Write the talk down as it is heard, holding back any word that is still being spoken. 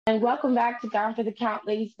And welcome back to Down for the Count,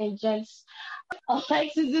 ladies and gents.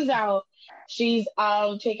 Alexis is out. She's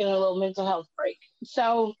taking a little mental health break.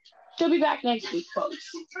 So she'll be back next week, folks.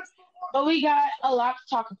 But we got a lot to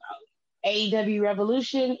talk about. AEW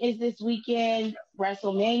Revolution is this weekend.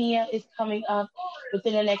 WrestleMania is coming up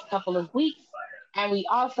within the next couple of weeks. And we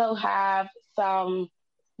also have some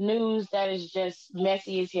news that is just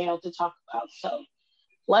messy as hell to talk about. So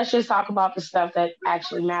let's just talk about the stuff that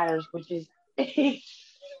actually matters, which is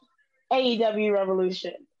AEW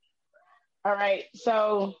Revolution. All right,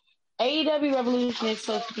 so AEW Revolution is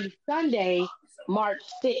supposed to be Sunday, March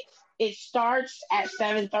 6th. It starts at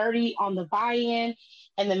 7:30 on the buy-in,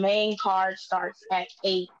 and the main card starts at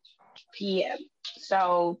 8 p.m.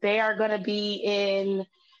 So they are going to be in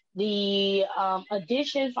the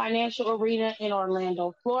Addition Financial Arena in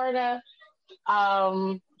Orlando, Florida.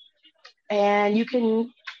 Um, and you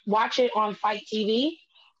can watch it on Fight TV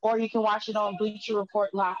or you can watch it on Bleacher Report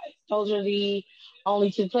Live. Those are the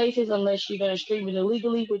only two places, unless you're going to stream it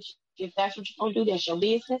illegally, which if that's what you're going to do, that's your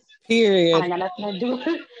business. I Period. ain't got nothing to do.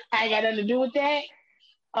 I ain't got nothing to do with that.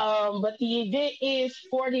 But the event is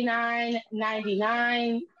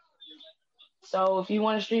 $49.99. So if you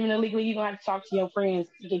want to stream it illegally, you're gonna have to talk to your friends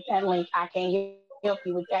to get that link. I can't help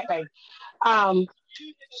you with that, baby. Um,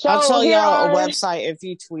 I'll so tell here y'all a are website if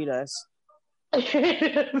you tweet us.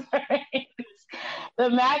 the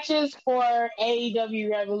matches for AEW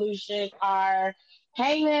Revolution are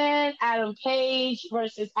Hangman Adam Page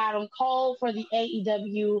versus Adam Cole for the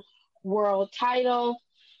AEW World Title.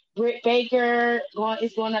 Britt Baker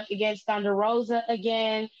is going up against Thunder Rosa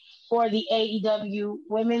again for the AEW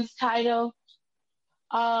Women's Title.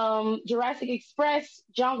 Jurassic Express,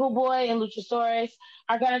 Jungle Boy, and Luchasaurus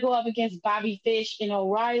are going to go up against Bobby Fish and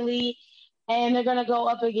O'Reilly. And they're going to go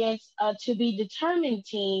up against a to be determined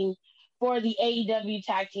team for the AEW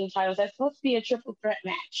tag team titles. That's supposed to be a triple threat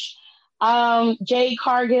match. Jade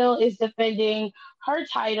Cargill is defending her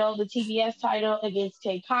title, the TBS title, against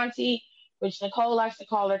Tay Conti, which Nicole likes to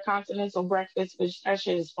call her Continental Breakfast, which that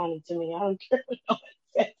shit is funny to me. I don't care what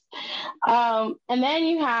it says. And then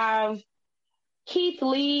you have Keith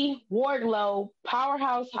Lee, Wardlow,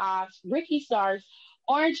 Powerhouse Hobbs, Ricky Starks,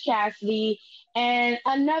 Orange Cassidy, and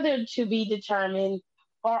another to be determined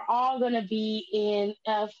are all going to be in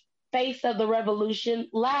a Face of the Revolution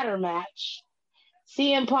ladder match.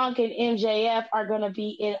 CM Punk and MJF are going to be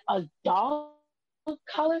in a dog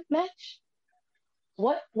colored match.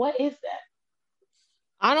 What is that?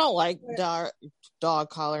 I don't like dog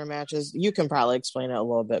collar matches. You can probably explain it a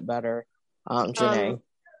little bit better, Janae.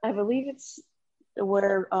 I believe it's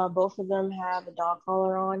where both of them have a dog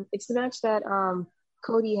collar on. It's the match that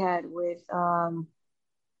Cody had with I'm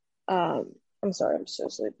sorry, I'm so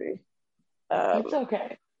sleepy. It's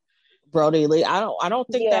okay. Brody Lee. I don't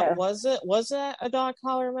think Yeah. that was it. Was that a dog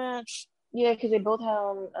collar match? Yeah, because they both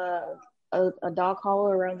had a dog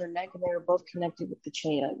collar around their neck, and they were both connected with the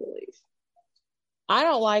chain, I believe. I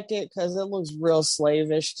don't like it because it looks real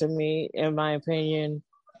slavish to me, in my opinion.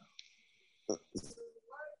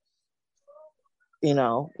 You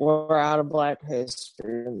know, we're out of Black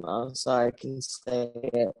History Month, so I can say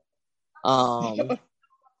it. I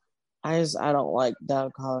don't like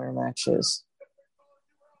dog collar matches.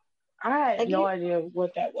 I had no idea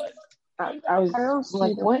what that was. I was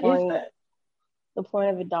like, what is that? The point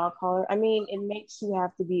of a dog collar. I mean, it makes you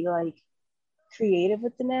have to be like creative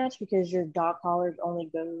with the match because your dog collar only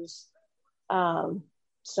goes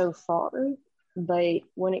so far. But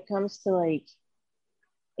when it comes to like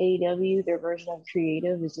AEW, their version of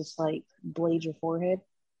creative is just like blade your forehead.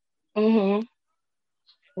 Mm-hmm.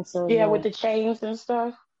 And so yeah, with the chains and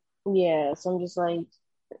stuff. Yeah, so I'm just like,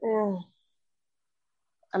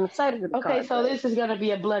 I'm excited for the Okay, card, so this is gonna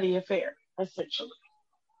be a bloody affair, essentially.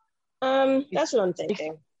 That's what I'm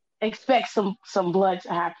thinking. Expect some blood to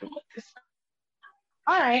happen with this.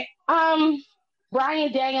 All right.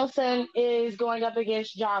 Bryan Danielson is going up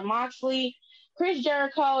against Jon Moxley. Chris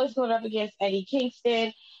Jericho is going up against Eddie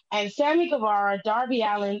Kingston, and Sammy Guevara, Darby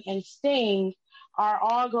Allin, and Sting are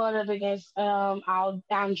all going up against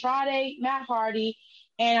Andrade, Matt Hardy,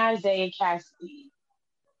 and Isaiah Cassidy.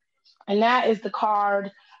 And that is the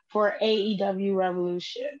card for AEW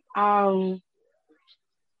Revolution.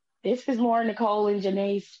 This is more Nicole and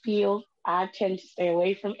Janae's field. I tend to stay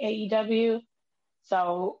away from AEW.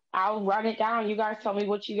 So I'll run it down. You guys tell me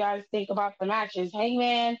what you guys think about the matches.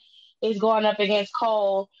 Hangman is going up against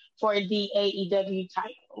Cole for the AEW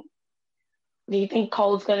title. Do you think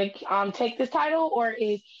Cole's going to take this title, or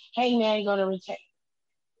is Hangman going to retain?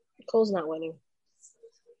 Cole's not winning.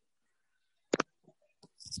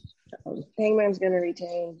 Hangman's going to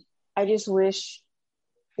retain. I just wish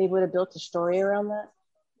they would have built a story around that.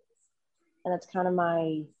 and that's kind of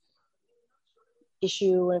my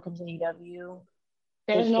issue when it comes to AEW.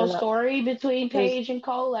 There's no story between Paige and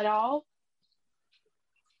Cole at all?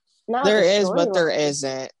 Not there like is, but there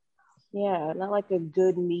isn't. Yeah, not like a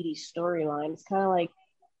good meaty storyline. It's kind of like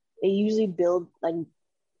they usually build like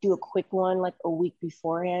do a quick one like a week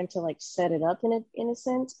beforehand to like set it up in a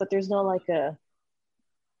sense, but there's no like a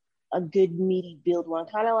good meaty build one.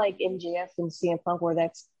 Kind of like MJF and CM Punk, where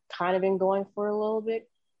that's kind of been going for a little bit.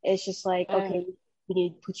 It's just like, okay, we need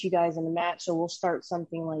to put you guys in a match, so we'll start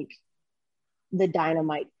something like the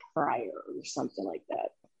Dynamite prior or something like that.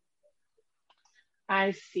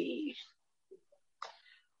 I see.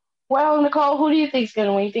 Well, Nicole, who do you think is going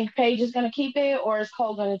to win? You think Paige is going to keep it, or is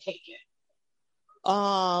Cole going to take it?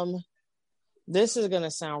 This is going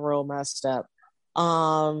to sound real messed up.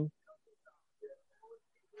 Cora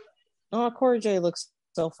Jade looks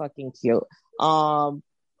so fucking cute. I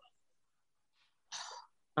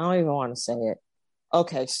don't even want to say it.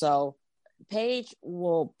 Okay, so Paige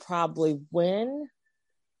will probably win.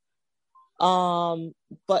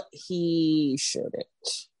 But he shouldn't.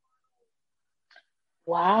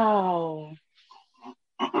 Wow.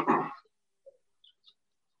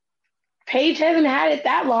 Paige hasn't had it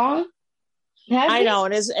that long. I know,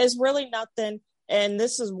 and it's really nothing. And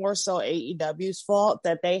this is more so AEW's fault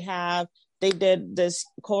that they did this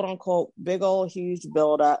quote unquote big old huge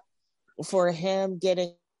build up for him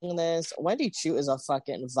getting this. Wendy Chu is a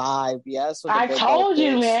fucking vibe. Yes. I told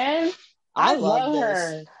you, man. I love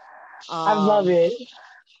her. I love it.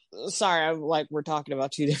 Sorry, we're talking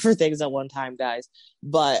about two different things at one time, guys.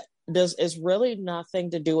 But this is really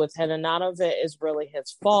nothing to do with him, and none of it is really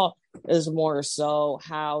his fault. Is more so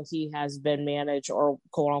how he has been managed or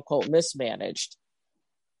quote unquote mismanaged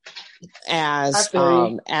as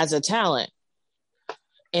a talent.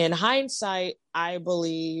 In hindsight, I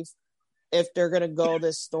believe if they're gonna go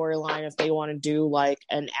this storyline, if they want to do like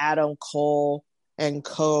an Adam Cole and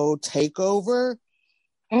Co takeover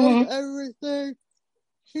of everything,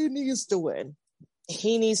 he needs to win.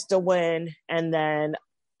 And then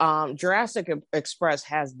Jurassic Express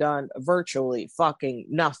has done virtually fucking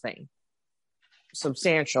nothing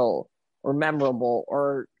substantial or memorable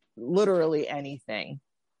or literally anything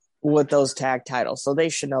with those tag titles. So they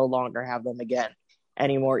should no longer have them again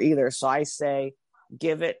anymore either. So I say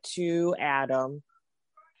give it to Adam,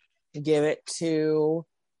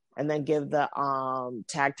 and then give the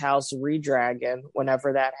tag titles to Redragon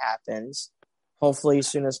whenever that happens, hopefully as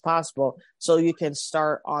soon as possible, so you can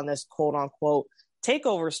start on this quote unquote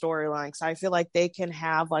takeover storyline. Because I feel like they can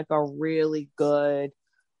have like a really good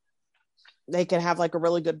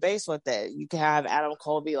base with it. You can have Adam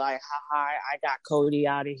Cole be like, hi, I got Cody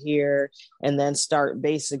out of here, and then start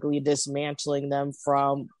basically dismantling them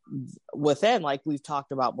from within, like we've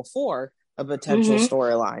talked about before, a potential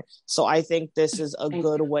storyline. So I think this is a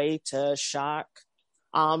good way to shock.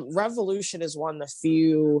 Revolution is one of the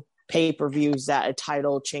few pay-per-views that a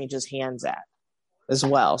title changes hands at as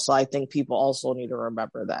well. So I think people also need to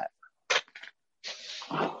remember that.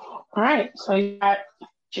 All right. So you got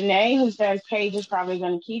Janae, who says Paige is probably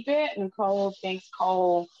going to keep it. Nicole thinks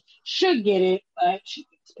Cole should get it, but she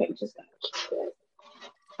thinks Paige is going to keep it.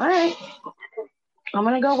 All right. I'm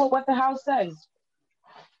going to go with what the house says.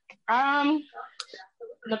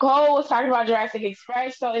 Nicole was talking about Jurassic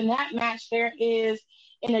Express. So in that match, there is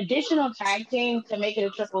an additional tag team to make it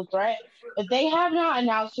a triple threat. But they have not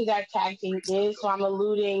announced who that tag team is. So I'm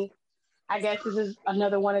alluding, I guess this is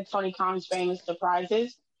another one of Tony Khan's famous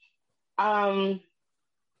surprises. I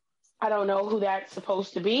don't know who that's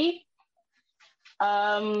supposed to be.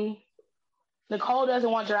 Nicole doesn't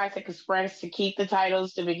want Jurassic Express to keep the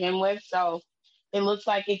titles to begin with. So it looks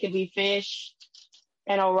like it could be Fish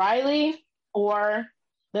and O'Reilly or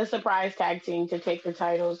the surprise tag team to take the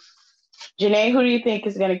titles. Janae, who do you think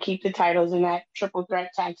is going to keep the titles in that triple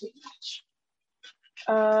threat tag team match?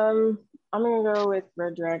 I'm going to go with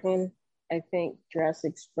Red Dragon. I think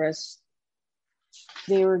Jurassic Express,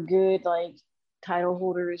 they were good, like, title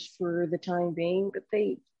holders for the time being, but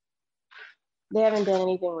they haven't done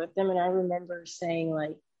anything with them. And I remember saying,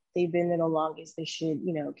 like, they've been there the longest, they should,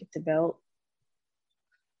 get the belt.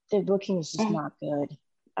 Their booking is just not good.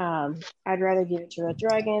 I'd rather give it to Red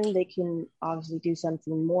Dragon. They can obviously do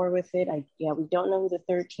something more with it. We don't know who the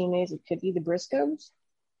third team is. It could be the Briscoes.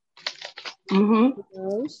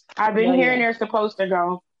 I've been hearing they're supposed to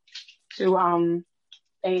go to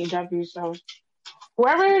AEW. So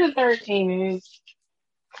whoever the third team is,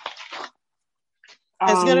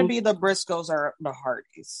 it's gonna be the Briscoes or the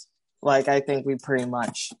Hardys. Like, I think we pretty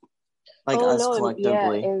much collectively.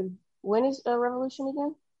 Yeah. And when is Revolution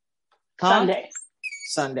again? Sunday.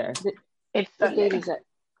 It's Sunday. What date is it?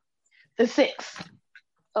 The 6th.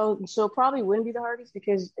 Oh, so it probably wouldn't be the Hardys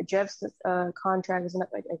because Jeff's contract isn't up,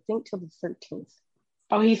 I think, till the 13th.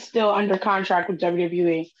 Oh, he's still under contract with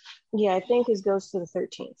WWE. Yeah, I think his goes to the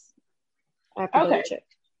 13th. I have to double check.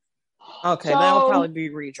 Okay, so, that'll probably be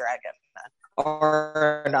Redragon then.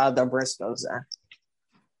 Or the Briscoes then.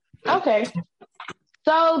 Okay.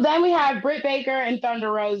 So then we have Britt Baker and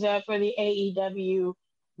Thunder Rosa for the AEW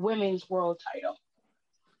Women's World Title.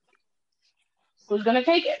 Who's going to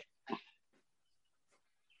take it?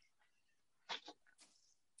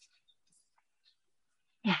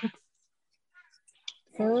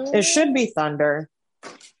 It should be Thunder.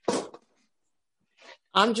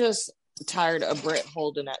 I'm just tired of Britt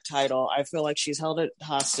holding that title. I feel like she's held it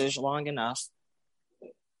hostage long enough.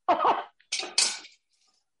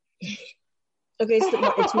 Okay,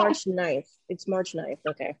 so it's March 9th. It's March 9th.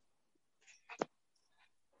 Okay.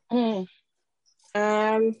 I'd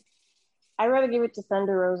rather give it to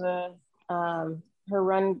Thunder Rosa.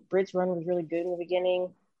 Britt's run was really good in the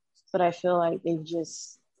beginning, but I feel like they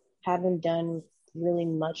just haven't done really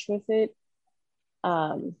much with it.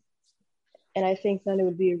 And I think Thunder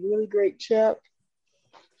would be a really great champ.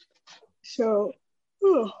 So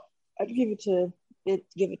I'd give it to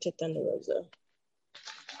Thunder Rosa.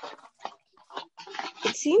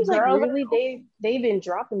 It seems like really they've been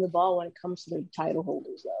dropping the ball when it comes to the title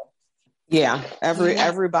holders though. Yeah,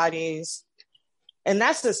 everybody's, and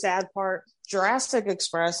that's the sad part. Jurassic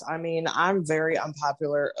Express, I mean, I'm very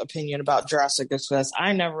unpopular opinion about Jurassic Express.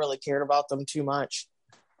 I never really cared about them too much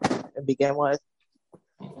to begin with.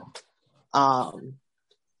 I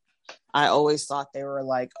always thought they were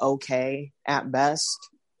like okay at best.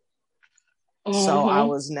 So I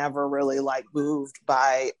was never really like moved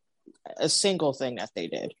by a single thing that they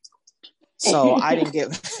did. So I don't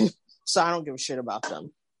give a shit about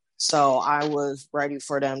them. So I was ready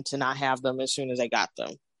for them to not have them as soon as I got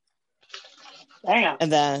them. Damn.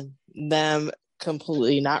 And then them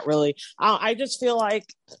completely not really. I just feel like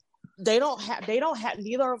they don't have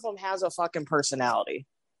neither of them has a fucking personality.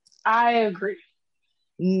 I agree.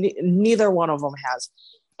 Neither one of them has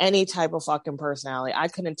any type of fucking personality. I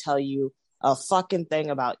couldn't tell you a fucking thing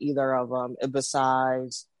about either of them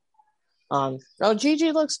besides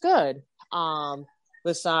Gigi looks good.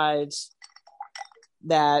 Besides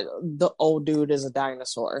that, the old dude is a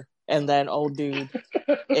dinosaur, and then old dude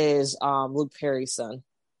is Luke Perry's son.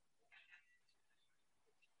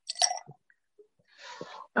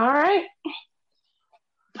 All right.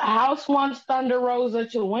 The house wants Thunder Rosa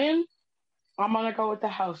to win. I'm gonna go with the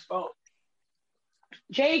house vote.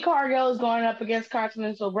 Jade Cargill is going up against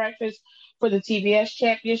Continental Breakfast for the TBS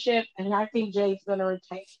Championship, and I think Jade's gonna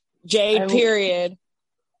retain. Jade, period.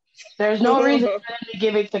 There's no reason for them to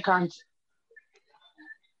give it to Continental.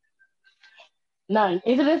 None.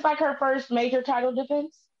 Isn't this like her first major title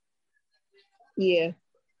defense? Yeah.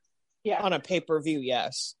 Yeah. On a pay-per-view,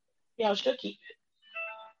 yes. Yeah, she'll keep it.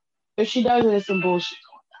 If she doesn't, it's some bullshit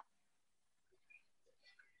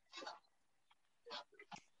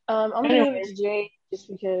going on. I'm going to give it to Jade just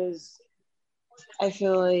because I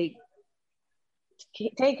feel like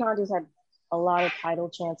Tay Conti's had a lot of title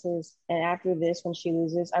chances, and after this, when she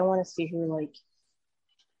loses, I want to see her like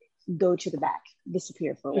go to the back,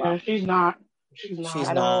 disappear for a while. Yeah, she's not,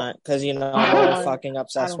 because we're fucking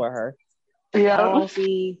obsessed with her. Yeah, I want to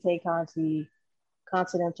see Tay Conti,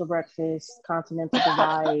 Continental Breakfast, Continental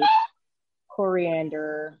Divide,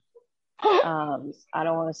 Coriander. I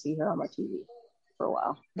don't want to see her on my TV for a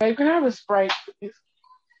while. They can have a Sprite.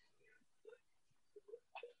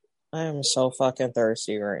 I am so fucking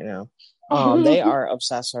thirsty right now. They are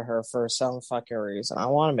obsessed with her for some fucking reason. I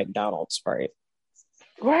want a McDonald's Sprite.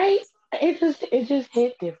 Right? It just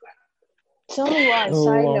hit different. Tell me why.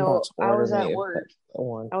 Side note, I was at work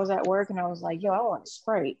and I was like, yo, I want a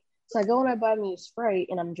Sprite. So I go and I buy me a Sprite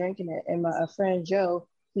and I'm drinking it. And my friend Joe,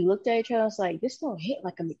 we looked at each other and was like, this don't hit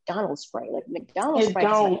like a McDonald's Sprite. Like McDonald's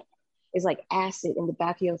Sprite is like acid in the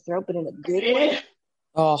back of your throat, but in a good way.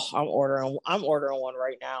 Oh, I'm ordering one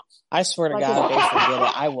right now. I swear to God, if they forget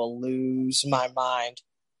it, I will lose my mind.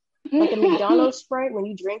 Like a McDonald's Sprite, when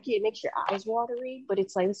you drink it, it makes your eyes watery, but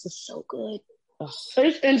it's like, this is so good.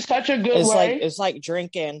 It's in such a good way. It's like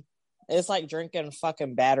drinking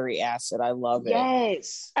fucking battery acid. I love it.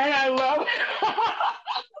 Yes. And I love it.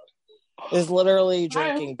 It's literally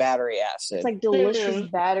drinking battery acid. It's like delicious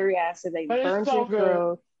battery acid that burns your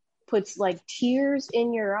throat, puts like tears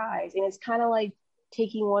in your eyes, and it's kind of like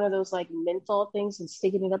taking one of those like menthol things and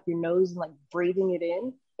sticking it up your nose and like breathing it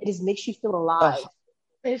in. It just makes you feel alive.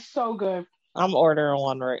 It's so good. I'm ordering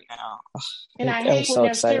one right now. And I hate when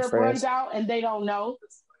their syrup runs out and they don't know,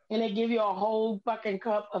 and they give you a whole fucking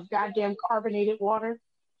cup of goddamn carbonated water.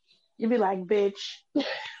 You'd be like, bitch,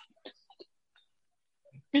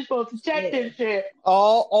 you're supposed to check this shit.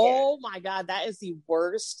 Oh my God. That is the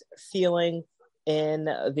worst feeling in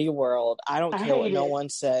the world. I don't care what no one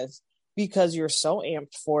says, because you're so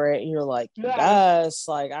amped for it. And you're like, yes,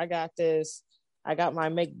 like I got this. I got my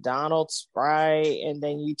McDonald's Sprite. And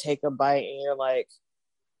then you take a bite and you're like,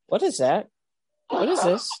 what is that? What is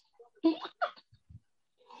this?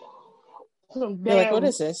 Some you're like, what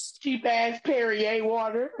is this? Cheap ass Perrier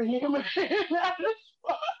water.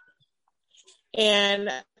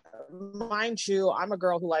 And mind you, I'm a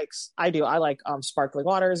girl who I like sparkling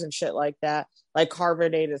waters and shit like that, like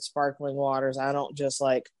carbonated sparkling waters. I don't just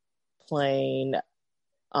like plain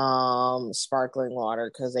sparkling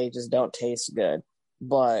water, because they just don't taste good.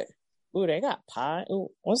 But ooh, they got pie. Ooh,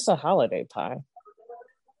 what's the holiday pie?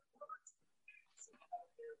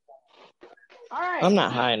 All right. I'm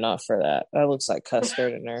not high enough for that. That looks like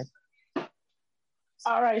custard in there.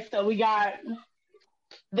 All right, so we got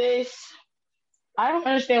this. I don't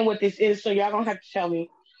understand what this is, so y'all gonna have to tell me.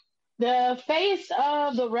 The face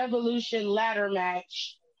of the Revolution ladder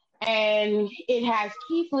match, and it has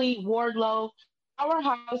Keith Lee, Wardlow,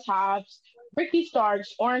 Powerhouse Hobbs, Ricky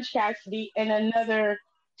Starks, Orange Cassidy, and another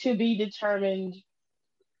to be determined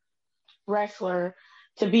wrestler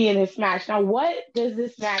to be in this match. Now, what does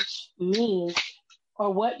this match mean,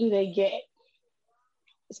 or what do they get?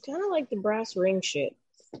 It's kind of like the brass ring shit.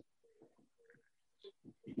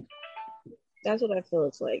 That's what I feel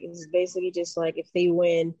it's like. It's basically just like if they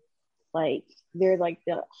win, like they're like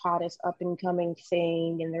the hottest up and coming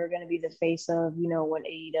thing, and they're going to be the face of, when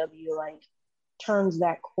AEW like turns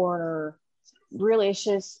that corner. Really, it's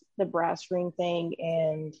just the brass ring thing,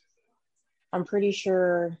 and I'm pretty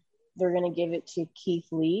sure they're going to give it to Keith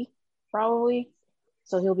Lee, probably.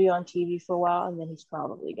 So he'll be on TV for a while, and then he's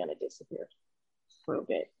probably going to disappear for a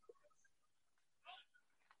bit.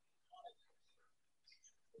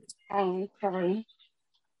 Sorry.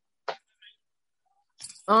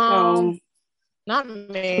 Not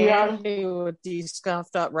me with these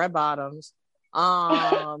scuffed up red bottoms.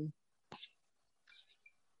 I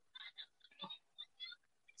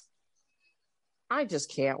just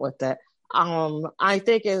can't with that. I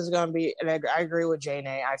think it's gonna be, and I agree with Jane.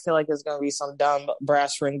 I feel like it's gonna be some dumb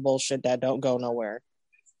brass ring bullshit that don't go nowhere.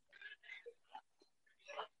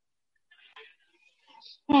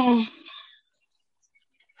 Well,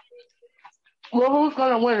 who's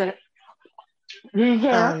gonna win it?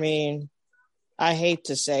 I mean, I hate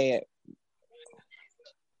to say it.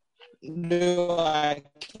 Do I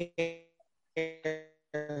care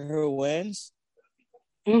who wins?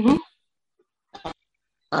 Mm-hmm.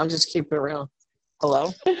 I'm just keeping it real.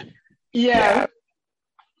 Hello? Yeah.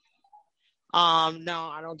 No,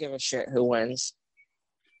 I don't give a shit who wins.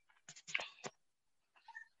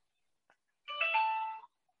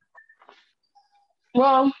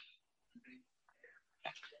 Well,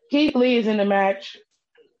 Keith Lee is in the match,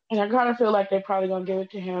 and I kind of feel like they're probably going to give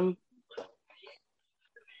it to him.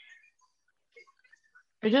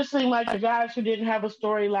 It just seemed like the guys who didn't have a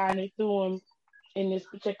storyline, they threw him in this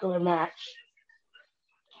particular match.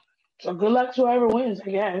 So good luck to whoever wins, I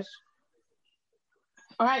guess.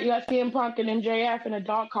 All right, you got CM Punk and MJF in a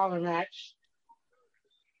dog collar match.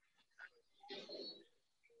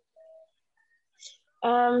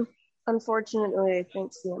 Unfortunately, I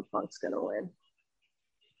think CM Punk's going to win.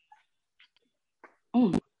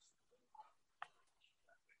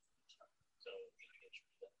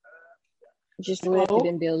 Just the way they've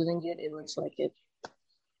been building it, it looks like it.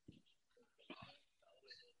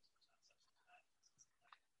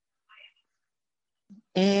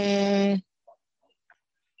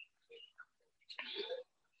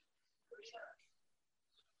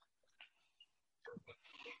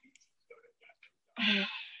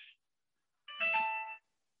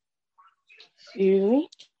 Excuse me.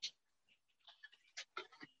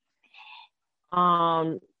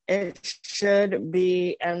 It should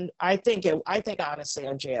be, and I think honestly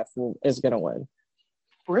MJF is gonna win.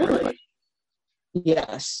 Really?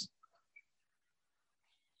 Yes.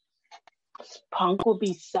 Punk will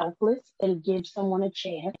be selfless and give someone a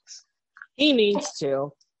chance. He needs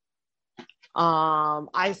to.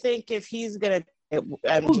 I think if he's gonna,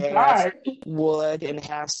 MJF would and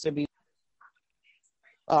has to be.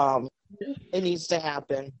 It needs to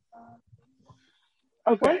happen.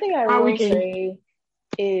 Okay. One thing I will say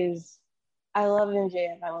is I love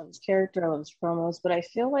MJF. I love his character. I love his promos. But I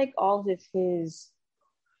feel like all of his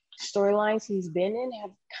storylines he's been in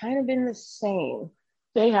have kind of been the same.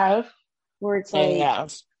 They have. Where it's they like,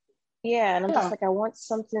 have. Yeah, and I'm just like, I want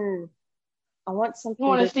something. You want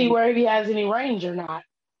to see where he has any range or not.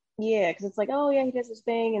 Yeah, because it's like, oh yeah, he does this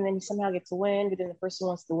thing, and then he somehow gets a win, but then the person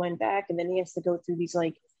wants to win back, and then he has to go through these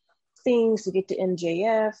like things to get to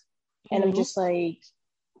MJF, and I'm Mhm. just like,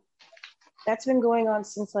 that's been going on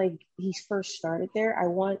since like he first started there. I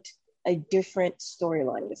want a different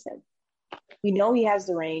storyline with him. We know he has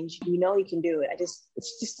the range. We know he can do it. It's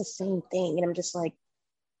just the same thing, and I'm just like,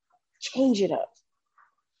 change it up.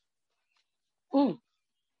 Mm.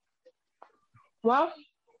 Well,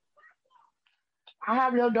 I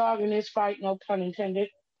have no dog in this fight, no pun intended.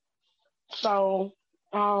 So,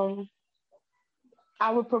 I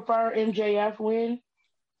would prefer MJF win.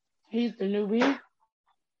 He's the newbie.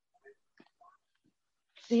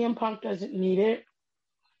 CM Punk doesn't need it,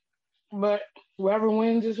 but whoever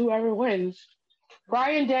wins is whoever wins.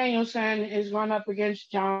 Bryan Danielson is going up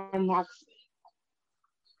against Jon Moxley.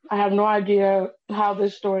 I have no idea how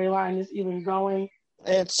this storyline is even going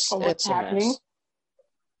or what's It's a happening. mess.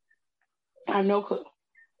 I have no clue.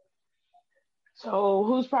 So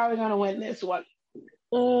who's probably going to win this one?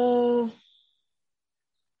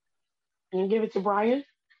 And give it to Bryan?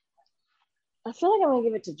 I feel like I'm gonna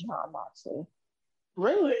give it to Jon Moxley.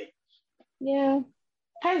 Really? Yeah.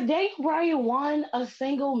 Has Daniel Bryan won a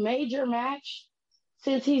single major match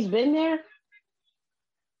since he's been there?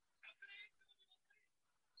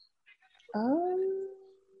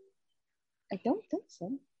 I don't think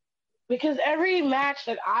so. Because every match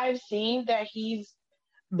that I've seen that he's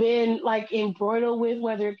been like embroiled with,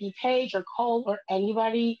 whether it be Paige or Cole or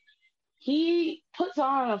anybody, he puts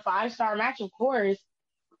on a 5-star match, of course,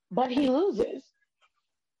 but he loses.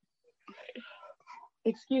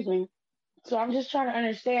 Excuse me. So I'm just trying to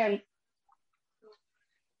understand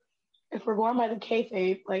if we're going by the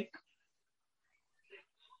kayfabe, like,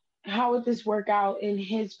 how would this work out in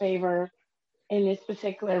his favor in this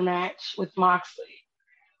particular match with Moxley?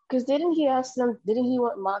 Because didn't he ask them? Didn't he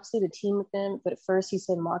want Moxley to team with them? But at first he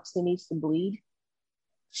said Moxley needs to bleed.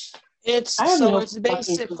 It's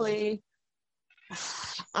basically.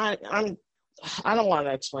 I don't want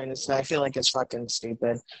to explain this. I feel like it's fucking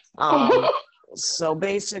stupid. So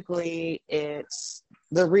basically, it's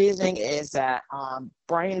the reasoning is that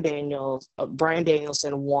Bryan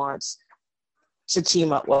Danielson wants to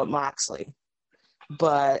team up with Moxley,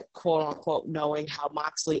 but quote unquote, knowing how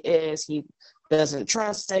Moxley is, he doesn't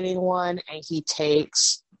trust anyone, and he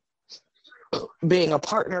takes being a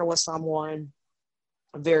partner with someone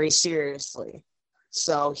very seriously.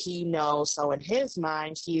 So he knows. So in his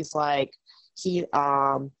mind, he's like he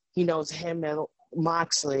knows him and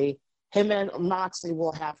Moxley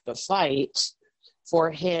will have to fight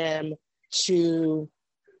for them to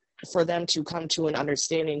come to an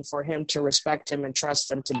understanding, for him to respect him and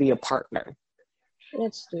trust him to be a partner.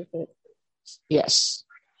 That's stupid. Yes.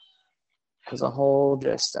 There's a whole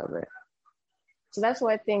gist of it. So that's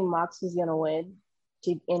why I think Moxley's gonna win.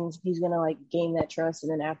 And he's gonna like gain that trust,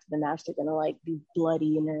 and then after the match they're gonna like be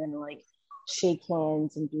bloody and they're gonna like shake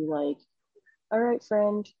hands and be like, all right,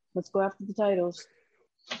 friend, let's go after the titles.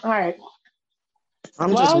 All right.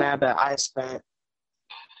 I'm just mad that I spent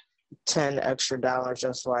 $10 extra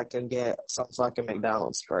just so I can get some fucking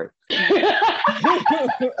McDonald's Sprite.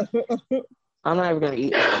 I'm not even gonna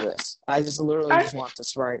eat all of this. I just literally just want the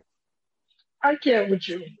Sprite. I can't with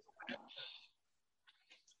you.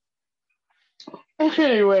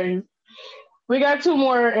 Anyways, we got 2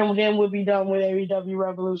 more and then we'll be done with AEW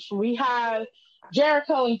Revolution. We have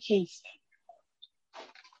Jericho and Kingston.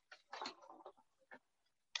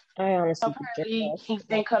 I honestly apparently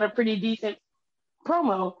Kingston cut a pretty decent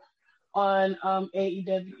promo on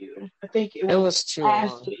AEW. I think it was too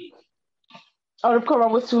last long. week. Oh, the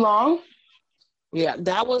promo was too long? Yeah,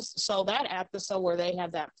 that episode where they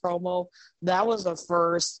had that promo, that was the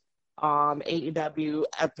first AEW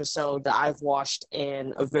episode that I've watched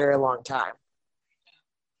in a very long time.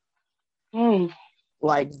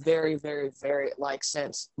 Like very, very, very, like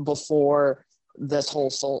since before this whole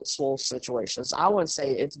soul situation. So I would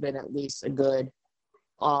say it's been at least a good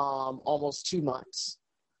almost 2 months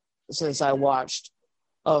since I watched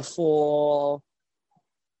a full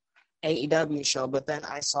AEW show, but then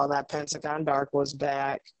I saw that Pentagon Dark was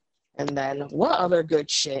back, and then what other good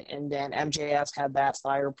shit, and then MJF had that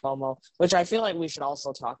fire promo, which I feel like we should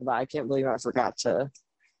also talk about. I can't believe I forgot to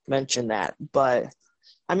mention that, but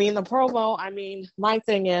I mean, the promo, my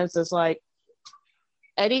thing is like,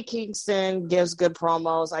 Eddie Kingston gives good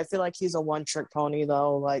promos. I feel like he's a one-trick pony,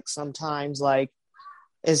 though. Like, sometimes, like,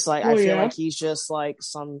 it's like, I feel like he's just like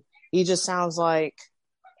he just sounds like,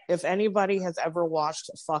 if anybody has ever watched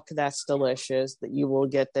Fuck That's Delicious, that you will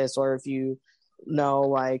get this, or if you know,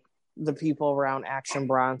 like, the people around Action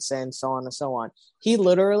Bronson, so on and so on. He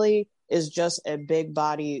literally is just a big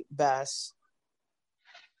body Bess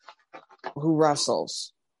who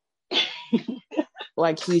wrestles.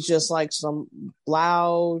 Like he's just like some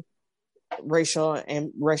loud,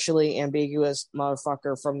 racially ambiguous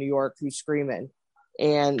motherfucker from New York who's screaming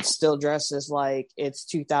and still dresses like it's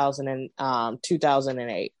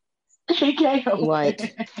 2008.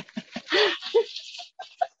 Like,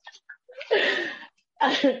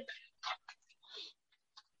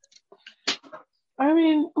 I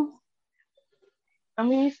mean,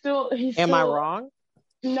 he's still. Am I wrong?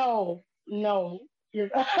 No, you're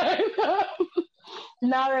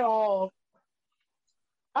not at all.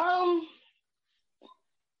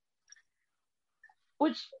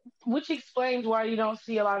 Which explains why you don't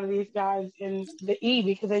see a lot of these guys in the E,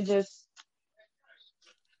 because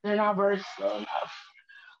they're not versatile enough.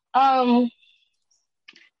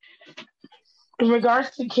 In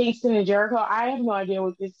regards to Kingston and Jericho, I have no idea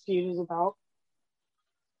what this feud is about,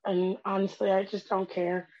 and honestly, I just don't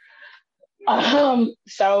care.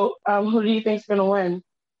 So, who do you think's gonna win?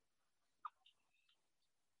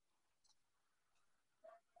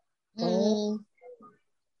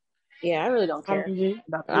 Yeah, I really don't care. I don't give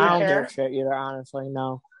a shit either, honestly.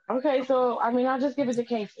 No. Okay, so I'll just give it to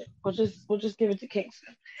Kingston. We'll just give it to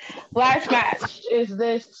Kingston. Last match is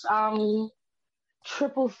this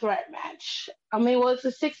triple threat match. It's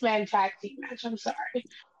a 6-man tag team match. I'm sorry.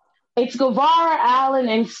 It's Guevara, Allen,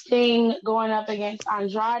 and Sting going up against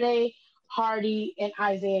Andrade, Hardy, and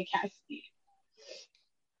Isaiah Cassidy.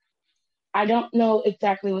 I don't know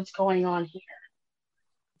exactly what's going on here.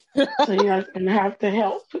 So you guys are gonna have to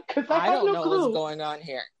help, because I don't know what's going on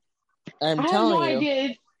here. I have no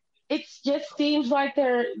idea. It just seems like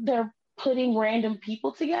they're putting random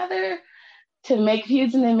people together to make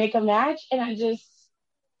feuds and then make a match, and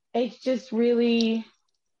it's just really.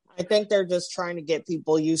 I think they're just trying to get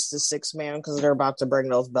people used to 6-man because they're about to bring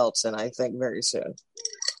those belts in, I think, very soon.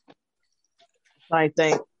 I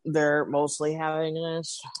think they're mostly having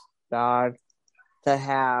this, to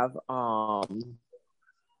have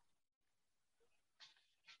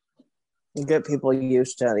get people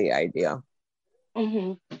used to the idea.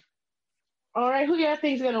 Mm-hmm. All right, who do you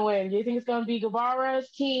think is going to win? Do you think it's going to be Guevara's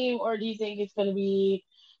team, or do you think it's going to be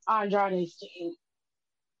Andrade's team?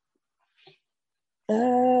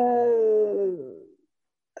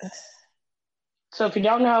 So if you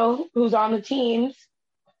don't know who's on the teams,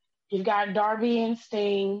 you've got Darby and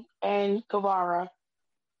Sting and Guevara,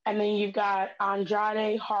 and then you've got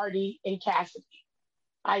Andrade, Hardy, and Cassidy.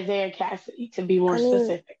 Isaiah Cassidy, to be more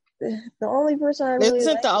specific. The only person I really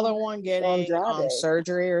isn't the other one getting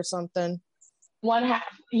surgery or something? One half,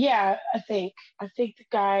 yeah, I think the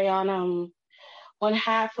guy on one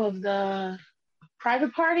half of the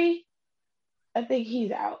Private Party, I think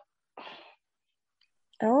he's out.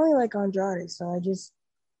 I only like Andrade, so I just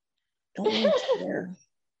don't really care.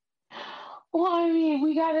 Well, I mean,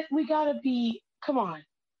 we gotta be. Come on,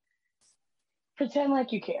 pretend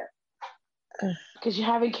like you care. Because you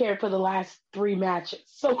haven't cared for the last 3 matches.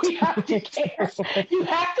 So we have to care. You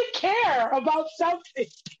have to care about something.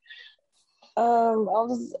 I don't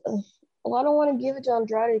want to give it to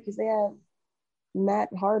Andrade because they have Matt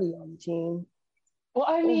Hardy on the team. Well,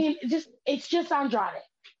 I mean, it's just Andrade.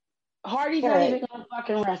 Hardy's not even gonna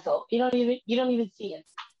fucking wrestle. You don't even see it.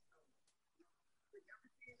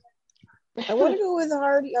 I want to go with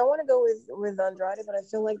Hardy. I want to go with Andrade, but I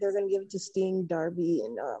feel like they're gonna give it to Sting, Darby,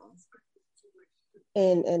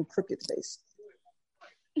 and Crooked Face.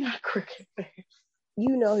 Not Crooked Face.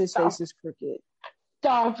 You know his face is crooked.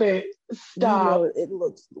 Stop it. Stop. You know, it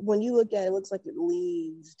looks, when you look at it, it looks like it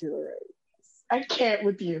leans to the right. I can't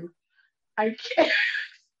with you. I can't.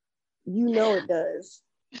 You know it does.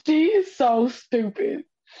 She is so stupid.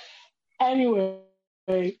 Anyway,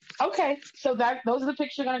 okay. So those are the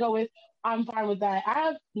picks you're gonna go with. I'm fine with that. I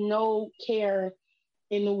have no care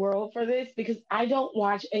in the world for this because I don't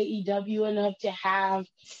watch AEW enough to have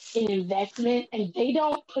an investment, and they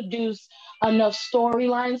don't produce enough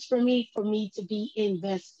storylines for me to be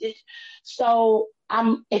invested. So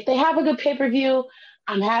if they have a good pay-per-view,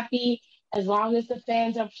 I'm happy. As long as the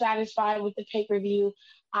fans are satisfied with the pay-per-view,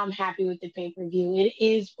 I'm happy with the pay-per-view. It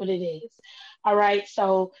is what it is. All right,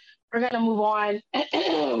 so we're going to move on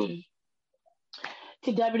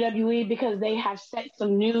to WWE because they have set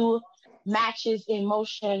some new matches in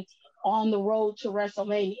motion on the road to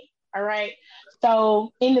WrestleMania. All right.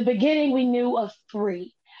 So in the beginning, we knew of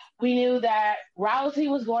 3. We knew that Rousey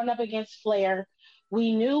was going up against Flair.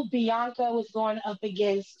 We knew Bianca was going up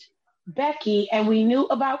against Becky, and we knew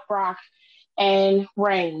about Brock and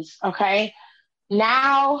Reigns. Okay.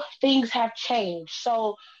 Now things have changed.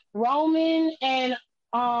 So Roman and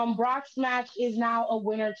Brock's match is now a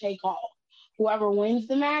winner take all. Whoever wins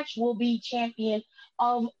the match will be champion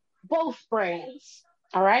of both brands.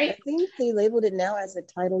 All I right. think they labeled it now as a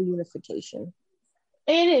title unification.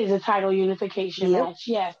 It is a title unification Yep. match.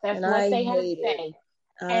 Yes, that's And what I they have hate it. said.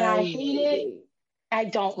 And I I hate hate it. it. I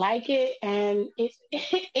don't like it. And it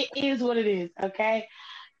is what it is. Okay.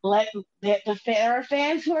 Let there are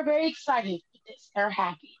fans who are very excited for this. They're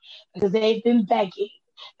happy because they've been begging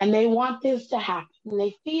and they want this to happen. And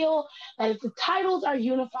they feel that if the titles are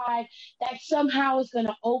unified, that somehow is going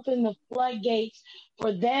to open the floodgates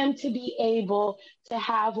for them to be able to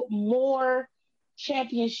have more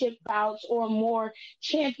championship bouts or more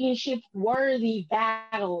championship worthy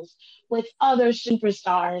battles with other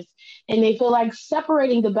superstars. And they feel like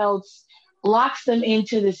separating the belts locks them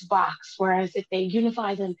into this box, whereas if they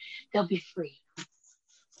unify them, they'll be free.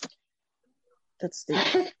 That's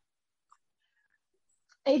stupid.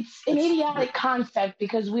 It's an idiotic concept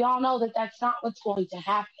because we all know that that's not what's going to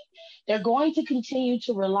happen. They're going to continue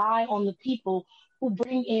to rely on the people who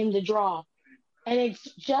bring in the draw. And it's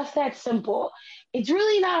just that simple. It's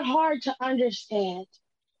really not hard to understand.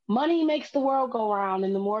 Money makes the world go round,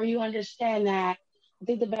 and the more you understand that, I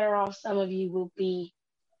think the better off some of you will be.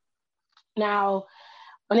 Now,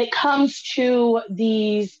 when it comes to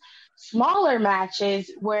these smaller matches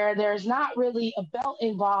where there's not really a belt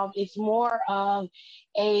involved, it's more of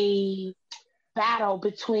a battle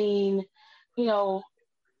between, you know,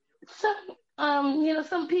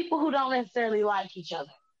 some people who don't necessarily like each other.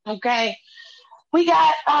 Okay, we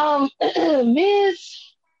got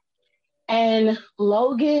Miz and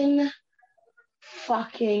Logan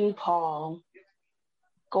fucking Paul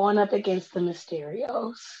going up against the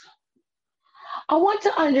Mysterios. I want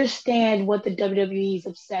to understand what the WWE's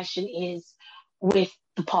obsession is with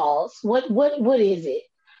the Pauls. What is it?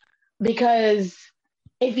 Because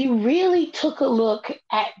if you really took a look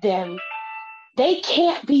at them, they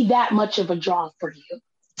can't be that much of a draw for you.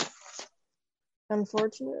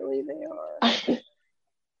 Unfortunately, they are.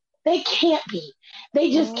 They can't be.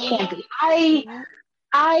 They just can't be.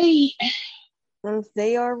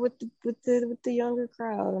 They are with the younger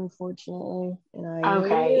crowd, unfortunately, and I okay.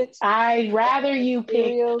 hate it. I'd rather you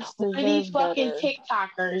pick Mysterios one of these fucking better.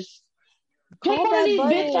 TikTokers. Call Pick one of Bad these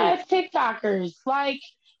Bunny. bitch ass TikTokers. Like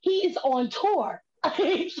he's on tour. I don't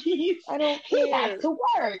care. He has to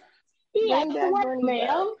work. He has to work, Bunny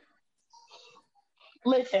ma'am.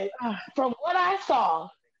 Listen, from what I saw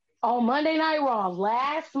on Monday Night Raw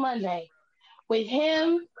last Monday, with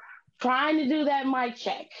him trying to do that mic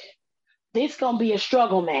check, this gonna be a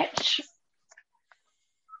struggle match.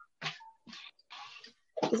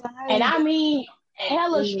 And I mean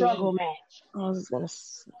hella struggle match.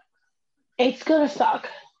 It's gonna suck.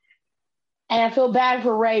 And I feel bad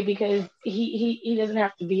for Ray because he doesn't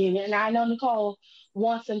have to be in it. And I know Nicole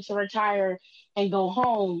wants him to retire and go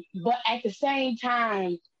home. But at the same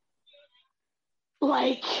time,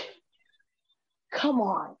 like, come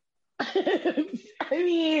on. I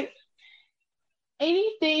mean,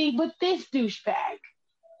 anything but this douchebag.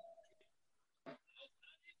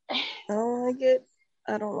 I don't like it.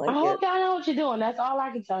 I hope y'all know what you're doing. That's all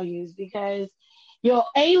I can tell you is because you'll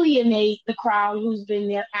alienate the crowd who's been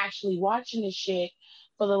there actually watching this shit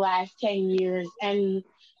for the last 10 years. And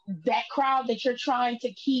that crowd that you're trying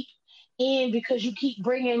to keep in because you keep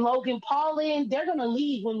bringing Logan Paul in, they're going to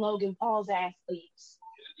leave when Logan Paul's ass leaves.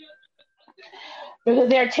 Because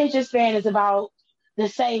their attention span is about the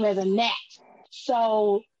same as a gnat.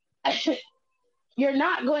 So you're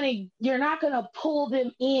not going to pull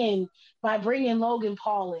them in by bringing Logan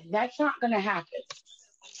Paul in. That's not going to happen.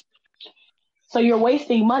 So you're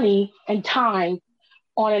wasting money and time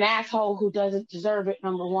on an asshole who doesn't deserve it,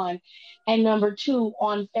 number one. And number two,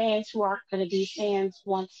 on fans who aren't going to be fans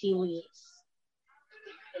once he leaves.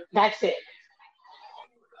 That's it.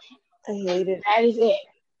 I hate it. That is it.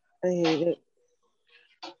 I hate it.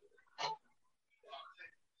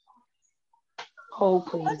 Oh,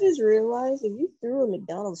 please. I just realized if you threw a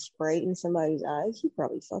McDonald's Sprite in somebody's eyes, you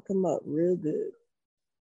probably fuck them up real good.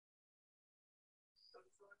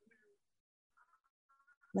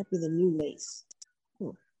 Might be the new lace.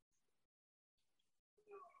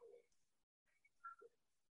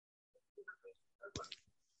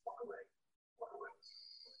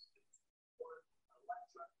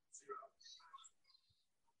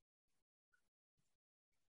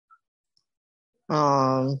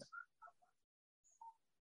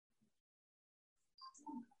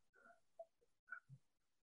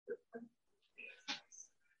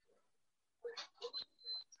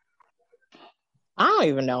 I don't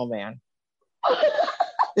even know, man.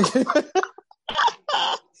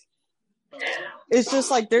 It's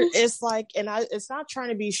just like it's not trying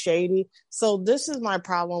to be shady. So this is my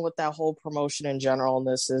problem with that whole promotion in general. And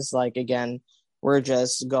this is like, again, we're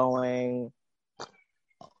just going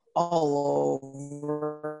all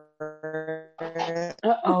over.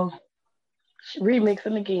 Uh-oh.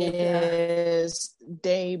 Remixing again. Is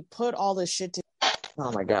they put all this shit to...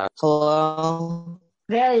 Oh my God. Hello?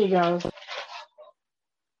 There you go.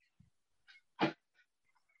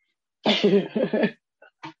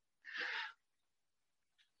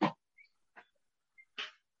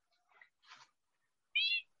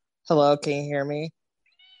 Hello, can you hear me?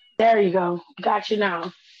 There you go. Got you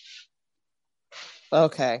now.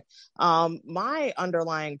 Okay. My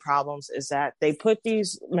underlying problems is that they put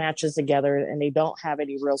these matches together and they don't have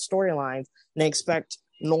any real storylines, and they expect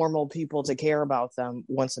normal people to care about them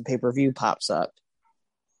once the pay-per-view pops up.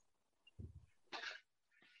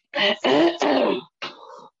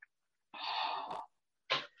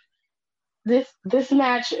 This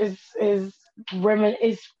match is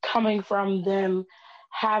coming from them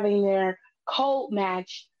having their cold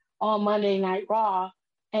match on Monday Night Raw,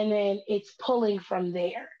 and then it's pulling from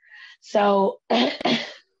there. So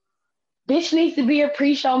this needs to be a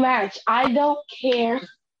pre-show match. I don't care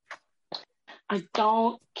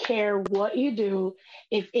what you do.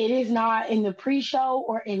 If it is not in the pre-show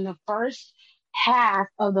or in the first half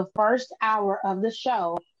of the first hour of the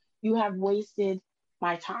show, you have wasted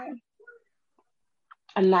my time.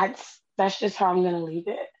 And that's just how I'm going to leave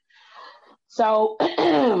it. So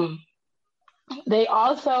they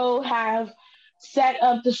also have set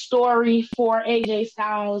up the story for AJ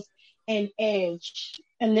Styles and Edge.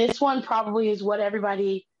 And this one probably is what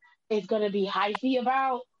everybody is going to be hypey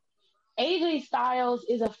about. AJ Styles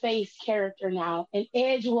is a face character now, and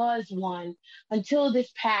Edge was one until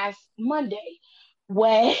this past Monday,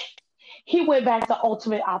 when he went back to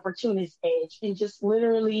Ultimate Opportunist Edge and just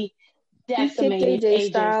literally decimated AJ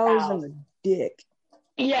Styles in the dick.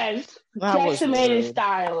 Yes, That decimated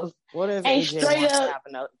Styles. What if And AJ straight wants up- to have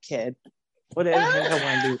another kid? What if him and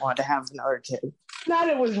Wendy want to have another kid? Not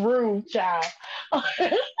it was rude, child.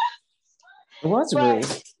 What's But-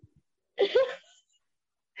 rude?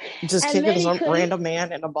 Just And kicking then he some couldn't- random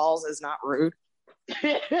man in the balls is not rude.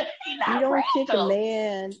 You don't kick a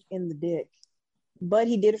man in the dick. But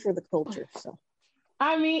he did it for the culture, so.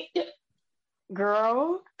 I mean,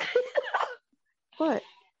 girl. What?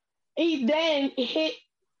 He then hit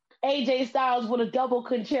AJ Styles with a double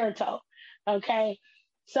concerto. Okay.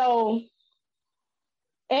 So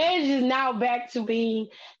Edge is now back to being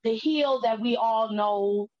the heel that we all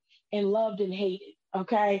know and loved and hated.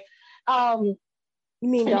 Okay. You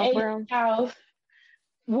mean and Doc AJ Brown? Styles,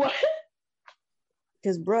 what?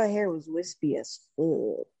 Because bruh hair was wispy as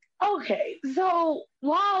fuck. Okay. So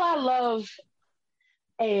while I love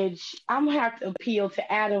Edge, I'm gonna have to appeal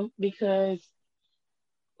to Adam because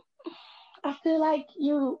I feel like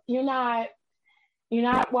you're not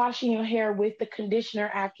washing your hair with the conditioner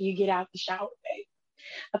after you get out the shower, babe.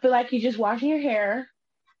 I feel like you're just washing your hair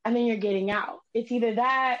and then you're getting out. It's either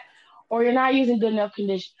that or you're not using good enough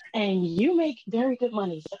conditioner. And you make very good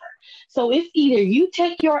money, sir. So it's either you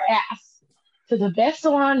take your ass to the best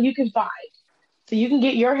salon you can find so you can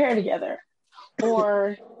get your hair together,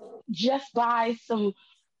 or just buy some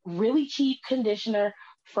really cheap conditioner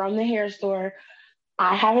from the hair store.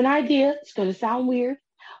 I have an idea. It's going to sound weird,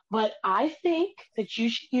 but I think that you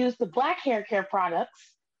should use the black hair care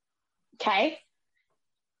products. Okay.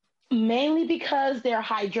 Mainly because they're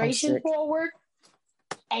hydration forward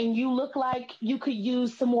and you look like you could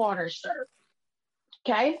use some water, sir.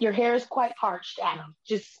 Okay. Your hair is quite parched, Adam.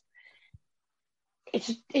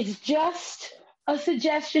 It's just a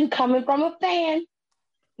suggestion coming from a fan.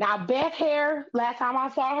 Now, Beth hair, last time I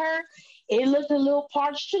saw her, it looked a little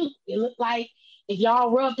parched too. It looked like if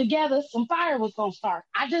y'all rubbed together, some fire was going to start.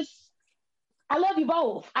 I love you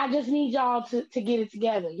both. I just need y'all to get it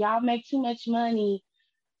together. Y'all make too much money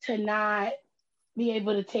to not be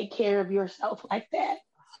able to take care of yourself like that.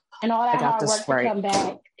 And all that hard work to come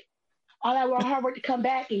back. All that hard work to come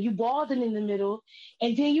back and you balding in the middle.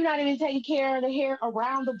 And then you're not even taking care of the hair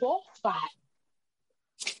around the bald spot.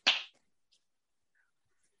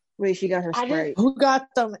 Wait, she got her Sprite. Who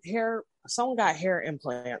got them hair? Someone got hair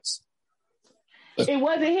implants. It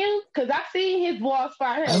wasn't him because I seen his bald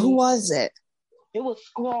spot. Who was it? It was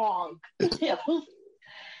strong. It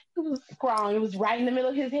was strong. It was right in the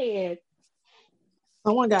middle of his head.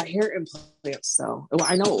 Someone got hair implants, though. Well,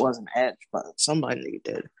 I know it wasn't Edge, but somebody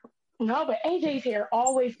did. No, but AJ's hair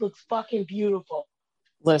always looks fucking beautiful.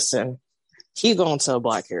 Listen, he going to a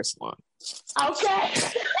black hair salon. Okay.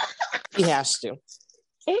 He has to.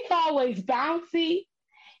 It's always bouncy.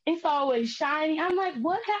 It's always shiny. I'm like,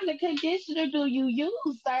 what kind of conditioner do you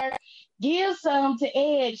use, sir? Give some to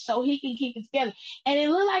Edge so he can keep it together. And it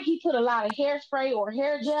looked like he put a lot of hairspray or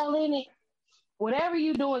hair gel in it. whatever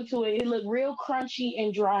you doing to it, it look real crunchy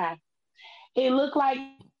and dry. It looked like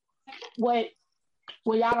what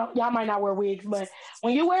well y'all might not wear wigs, but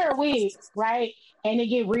when you wear a wig, right, and it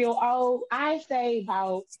get real old, I say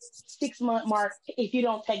about 6 month mark, if you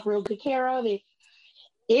don't take real good care of it,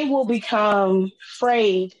 it will become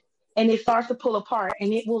frayed and it starts to pull apart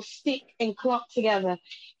and it will stick and clump together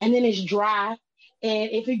and then it's dry.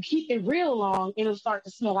 And if you keep it real long, it'll start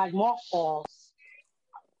to smell like mothballs.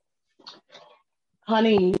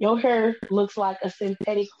 Honey, your hair looks like a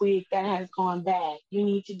synthetic wig that has gone bad. You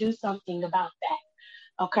need to do something about that.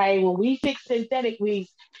 Okay, when we fix synthetic wigs,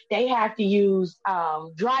 they have to use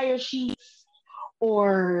dryer sheets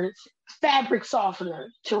or fabric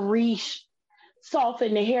softener to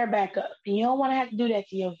soften the hair back up. And you don't want to have to do that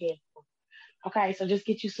to your hair. Okay, so just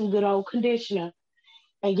get you some good old conditioner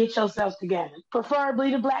and get yourself together.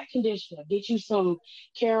 Preferably the black conditioner. Get you some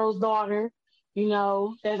Carol's Daughter. You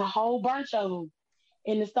know, there's a whole bunch of them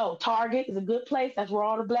in the store. Target is a good place. That's where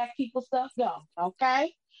all the black people stuff go.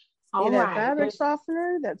 Okay? Yeah, All that right. fabric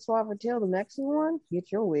softener, that Suavitel, the Mexican one, get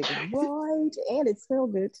your wig right, and it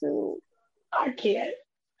smells good too. I can't.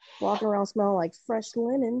 Walking around smelling like fresh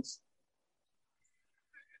linens.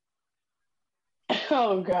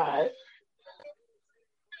 Oh, God.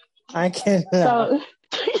 I can't. So,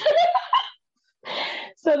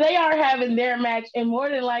 so they are having their match, and more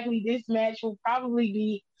than likely, this match will probably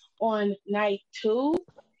be on night 2.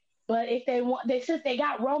 But if they want, since they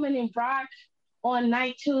got Roman and Brock on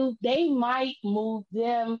night 2, they might move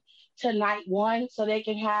them to night 1 so they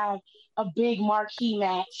can have a big marquee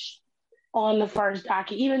match on the first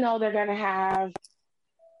docket. Even though they're gonna have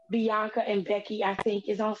Bianca and Becky, I think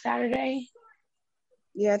is on Saturday.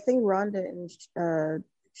 Yeah, I think Ronda and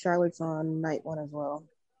Charlotte's on night 1 as well.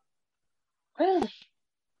 Really?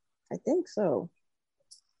 I think so.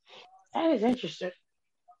 That is interesting.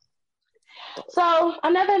 So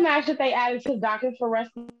another match that they added to the docket for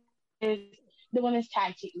wrestling is the women's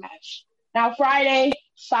tag team match. Now Friday,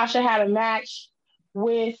 Sasha had a match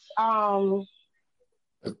with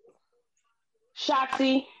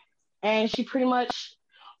Shotzi, and she pretty much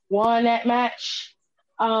won that match.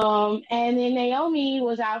 And then Naomi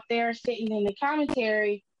was out there sitting in the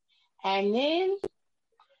commentary, and then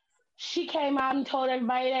she came out and told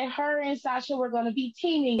everybody that her and Sasha were going to be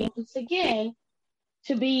teaming once again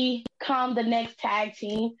to become the next tag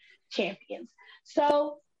team champions.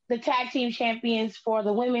 So the tag team champions for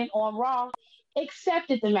the women on Raw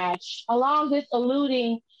accepted the match, along with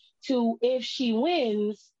alluding to if she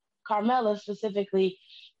wins, Carmella specifically,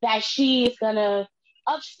 that she is going to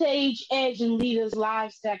upstage Edge and Lita's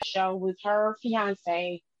live sex show with her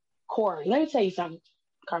fiance, Corey. Let me tell you something,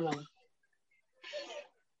 Carmella.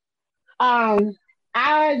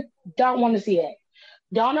 I don't want to see it.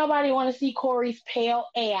 Don't nobody want to see Corey's pale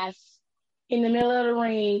ass in the middle of the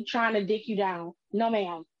ring trying to dick you down. No,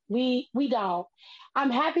 ma'am. We don't. I'm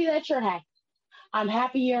happy that you're happy. I'm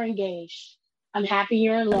happy you're engaged. I'm happy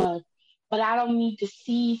you're in love. But I don't need to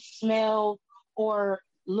see, smell, or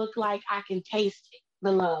look like I can taste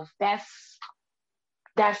the love. That's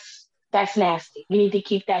nasty. You need to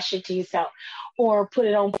keep that shit to yourself. Or put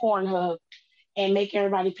it on Pornhub and make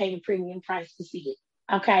everybody pay the premium price to see it.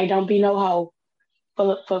 Okay? Don't be no hoe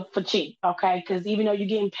for cheap, okay? Because even though you're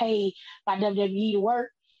getting paid by WWE to work,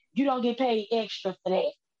 you don't get paid extra for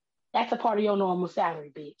that. That's a part of your normal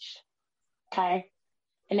salary, bitch. Okay?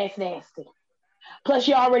 And that's nasty. Plus,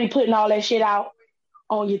 you're already putting all that shit out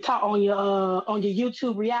on your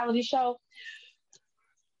YouTube reality show.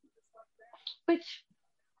 Which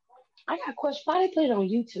I got a question. Why they put it on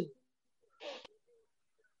YouTube?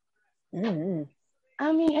 Mm-hmm.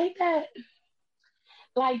 I mean, ain't that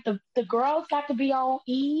like the girls got to be on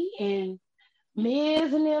E and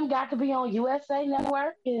Miz and them got to be on USA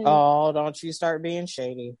Network? And Oh, don't you start being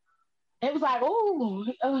shady. it was like, oh,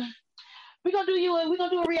 we're gonna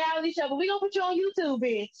do a reality show, but we're gonna put you on YouTube,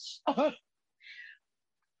 bitch.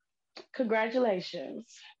 Congratulations.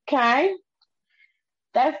 Okay.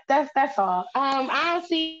 That's all. I don't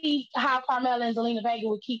see how Carmella and Zelina Vega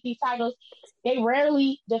would keep these titles. They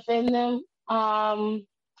rarely defend them.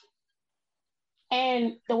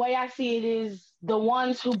 And the way I see it is the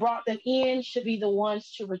ones who brought them in should be the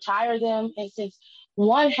ones to retire them. And since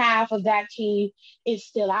one half of that team is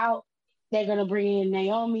still out, they're going to bring in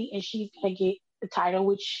Naomi and she's going to get the title,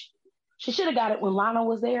 which she should have got it when Lana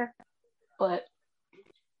was there. But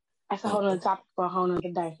that's a whole other topic for a whole other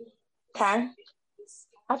day. Okay?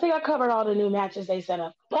 I think I covered all the new matches they set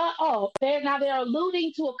up. But, they're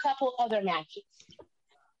alluding to a couple other matches.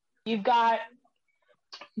 You've got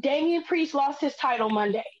Damian Priest lost his title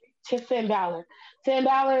Monday to Finn Balor. Finn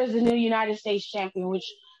Balor is the new United States champion, which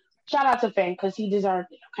Shout out to Finn because he deserved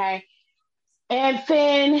it. Okay. And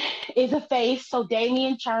Finn is a face, so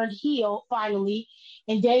Damien turned heel finally,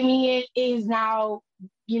 and Damien is now,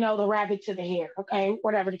 the rabbit to the hare, okay,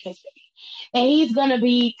 whatever the case may be. And he's gonna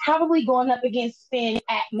be probably going up against Finn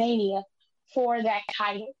at Mania for that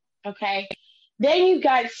title, okay. Then you've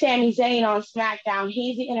got Sami Zayn on SmackDown.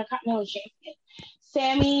 He's the Intercontinental Champion.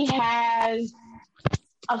 Sami has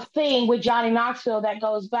a thing with Johnny Knoxville that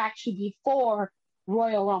goes back to before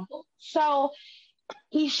Royal Rumble. So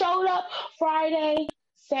he showed up Friday.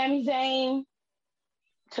 Sami Zayn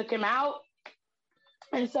took him out.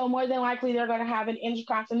 And so more than likely they're going to have an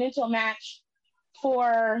intercontinental match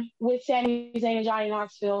with Sami Zayn and Johnny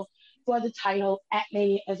Knoxville for the title at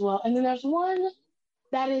Mania as well. And then there's one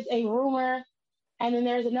that is a rumor. And then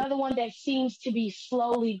there's another one that seems to be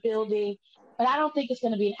slowly building. But I don't think it's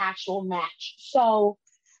going to be an actual match. So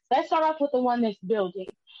let's start off with the one that's building.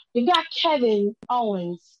 You've got Kevin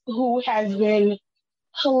Owens, who has been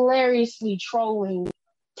hilariously trolling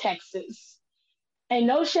Texas. And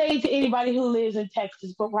no shade to anybody who lives in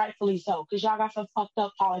Texas, but rightfully so, because y'all got some fucked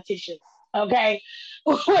up politicians, okay?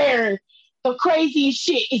 Where the craziest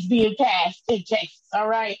shit is being passed in Texas, all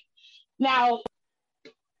right? Now,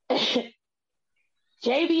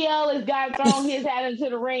 JBL has got thrown his hat into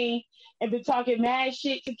the ring and been talking mad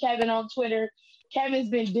shit to Kevin on Twitter. Kevin's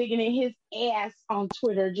been digging in his ass on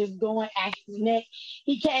Twitter, just going at his neck.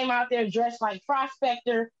 He came out there dressed like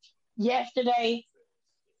Prospector yesterday.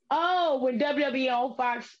 Oh, when WWE on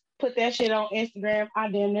Fox put that shit on Instagram,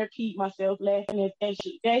 I damn near peed myself laughing at that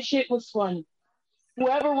shit. That shit was funny.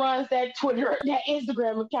 Whoever runs that Twitter, that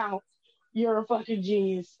Instagram account, you're a fucking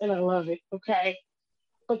genius, and I love it, okay?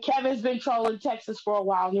 But Kevin's been trolling Texas for a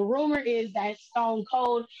while. And the rumor is that Stone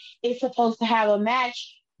Cold is supposed to have a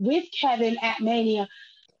match with Kevin at Mania.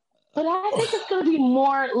 But I think it's going to be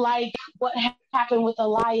more like what happened with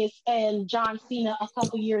Elias and John Cena a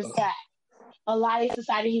couple years back. Elias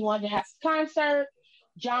decided he wanted to have a concert.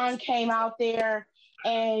 John came out there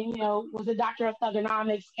and, was a doctor of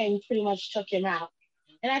thugonomics and pretty much took him out.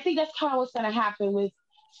 And I think that's kind of what's going to happen with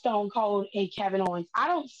Stone Cold and Kevin Owens. I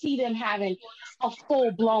don't see them having a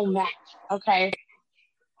full-blown match, okay?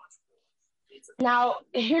 Now,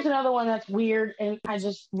 here's another one that's weird and I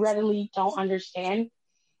just readily don't understand.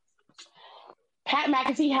 Pat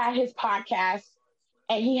McAfee had his podcast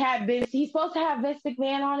and he's supposed to have Vince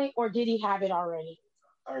McMahon on it, or did he have it already?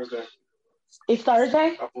 Thursday. It's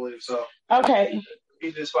Thursday? I believe so. Okay. He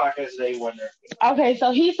did his podcast today, wasn't there? Okay,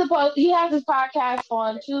 so he has his podcast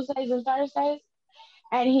on Tuesdays and Thursdays,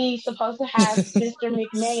 and he's supposed to have Mr.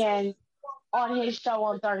 McMahon on his show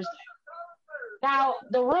on Thursday. Now,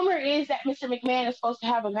 the rumor is that Mr. McMahon is supposed to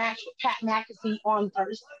have a match with Pat McAfee on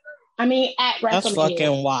Thursday. At WrestleMania. That's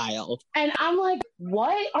fucking wild. And I'm like,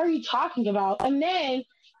 what are you talking about? And then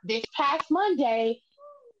this past Monday,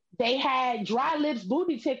 they had Dry Lips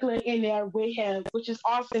Booty Tickler in there with him, which is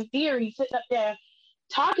Austin Theory, sitting up there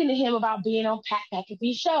talking to him about being on Pat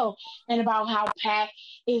McAfee's show and about how Pat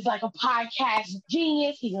is like a podcast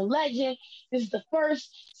genius. He's a legend. This is the first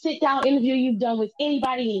sit-down interview you've done with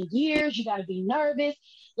anybody in years. You got to be nervous.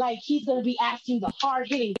 Like, he's going to be asking the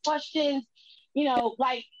hard-hitting questions.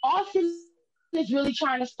 Like, Austin is really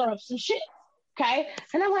trying to stir up some shit, okay?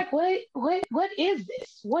 And I'm like, what is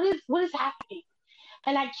this? What is happening?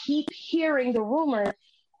 And I keep hearing the rumor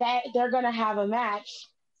that they're going to have a match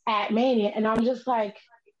at Mania, and I'm just like,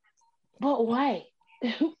 but why?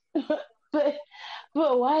 but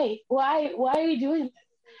why? Why are you doing this?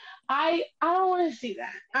 I don't want to see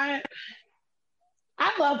that.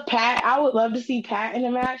 I love Pat. I would love to see Pat in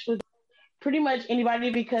a match with pretty much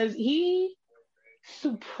anybody because he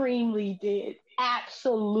supremely did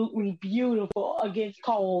absolutely beautiful against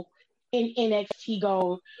Cole in NXT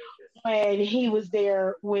Gold when he was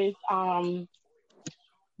there with Dunn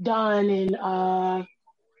and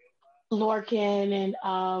Lorcan and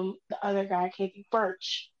the other guy, I can't think,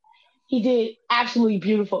 Birch. He did absolutely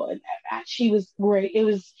beautiful in that match. He was great. It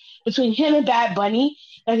was between him and Bad Bunny.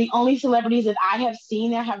 They're the only celebrities that I have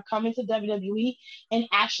seen that have come into WWE and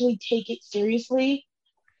actually take it seriously,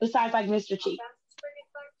 besides like Mr. T.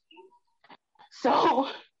 So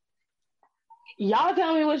y'all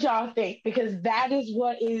tell me what y'all think, because that is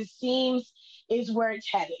what seems is where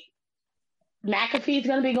it's heading. McAfee's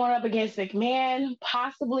going to be going up against McMahon,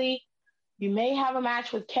 possibly. You may have a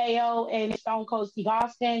match with KO and Stone Cold Steve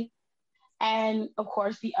Austin. And, of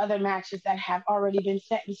course, the other matches that have already been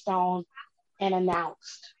set in stone and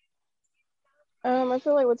announced. I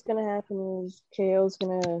feel like what's going to happen is KO's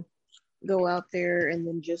going to go out there and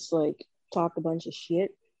then just, like, talk a bunch of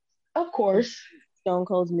shit. Of course. Stone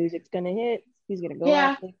Cold's music's going to hit. He's going to go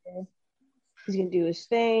out there. He's gonna do his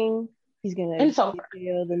thing. He's gonna And so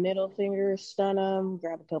the middle finger, stun him,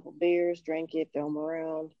 grab a couple beers, drink it, throw them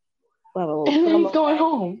around. We'll have a little and then promo he's going match.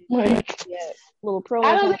 home. Like, Yeah, little promo.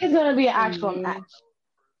 I don't think it's gonna be an actual match.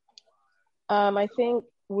 match. I think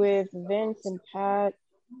with Vince and Pat,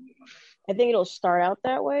 I think it'll start out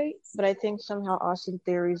that way, but I think somehow Austin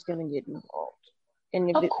Theory is gonna get involved. And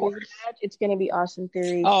if it's a match, it's gonna be Austin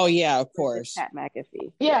Theory. Oh yeah, of course. Pat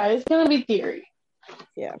McAfee. Yeah, it's gonna be Theory.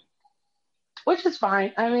 Yeah. Which is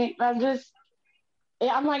fine. I mean, I'm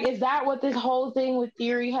like, is that what this whole thing with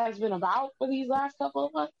Theory has been about for these last couple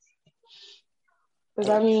of months? Because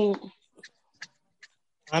I mean,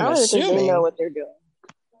 I'm I don't think they know what they're doing.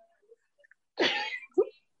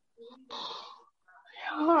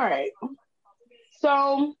 All right.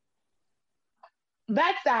 So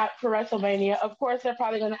that's that for WrestleMania. Of course, they're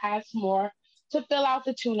probably going to add some more to fill out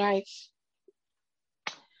the 2 nights.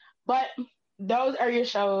 But those are your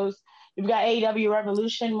shows. You've got AEW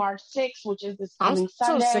Revolution March 6th, which is this coming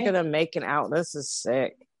Sunday. I'm so sick of them making out. This is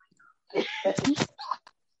sick.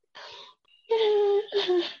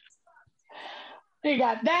 You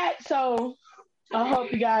got that. So I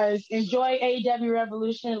hope you guys enjoy AEW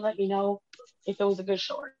Revolution. Let me know if it was a good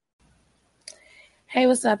show. Hey,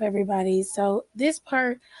 what's up, everybody? So this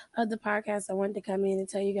part of the podcast, I wanted to come in and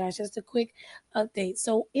tell you guys just a quick update.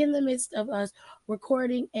 So in the midst of us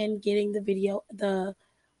recording and getting the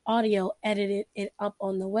audio edited and up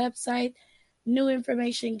on the website, new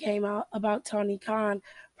information came out about Tony Khan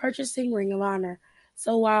purchasing Ring of Honor.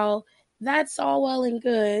 So while that's all well and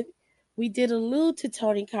good, we did allude to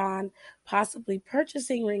Tony Khan possibly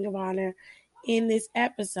purchasing Ring of Honor in this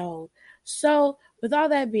episode. So with all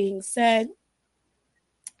that being said,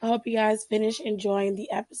 I hope you guys finish enjoying the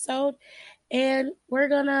episode, and we're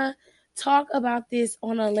going to talk about this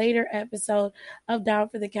on a later episode of Down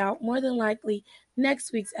for the Count, more than likely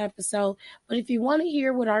next week's episode. But if you want to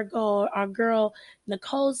hear what our girl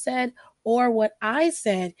Nicole said, or what I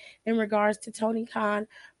said in regards to Tony Khan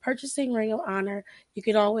purchasing Ring of Honor, you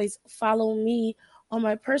can always follow me on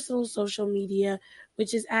my personal social media,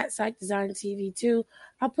 which is at Psych Design TV 2.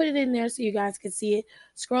 I'll put it in there so you guys can see it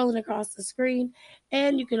scrolling across the screen.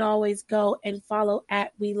 And you can always go and follow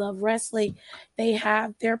at We Love Wrestling. They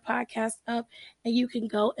have their podcast up, and you can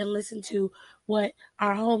go and listen to what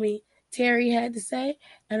our homie Terry had to say,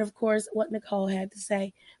 and of course what Nicole had to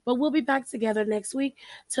say. But we'll be back together next week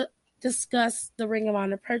to discuss the Ring of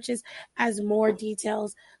Honor purchase as more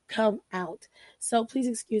details come out. So please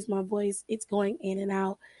excuse my voice. It's going in and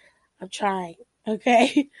out. I'm trying.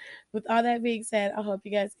 Okay. With all that being said, I hope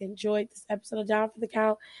you guys enjoyed this episode of Down for the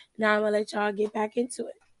Count. Now I'm going to let y'all get back into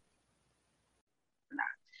it.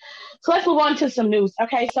 So let's move on to some news.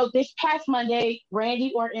 Okay. So this past Monday,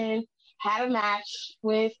 Randy Orton had a match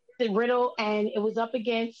with the Riddle, and it was up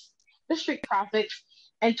against the Street Profits.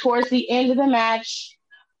 And towards the end of the match,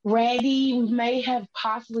 Randy may have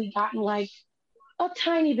possibly gotten like a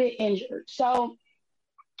tiny bit injured. So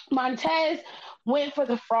Montez went for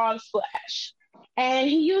the frog splash. And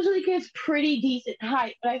he usually gets pretty decent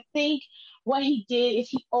height, but I think what he did is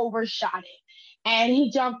he overshot it. And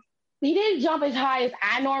he didn't jump as high as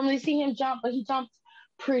I normally see him jump, but he jumped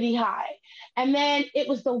pretty high. And then it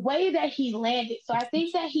was the way that he landed. So I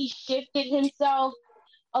think that he shifted himself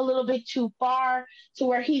a little bit too far to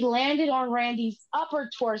where he landed on Randy's upper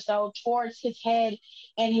torso towards his head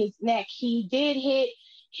and his neck. He did hit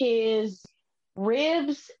his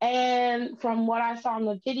ribs, and from what I saw in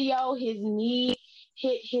the video, his knee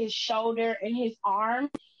hit his shoulder and his arm,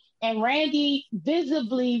 and Randy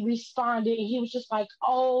visibly responded, and he was just like,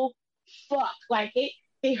 oh fuck, like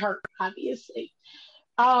it hurt, obviously.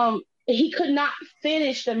 He could not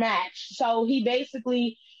finish the match, so he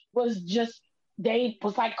basically they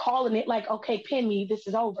was like calling it like, okay, pin me, this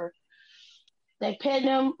is over. They pinned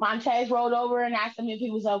him. Montez rolled over and asked him if he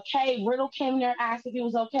was okay. Riddle came there, asked if he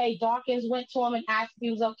was okay. Dawkins went to him and asked if he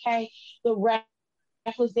was okay. The ref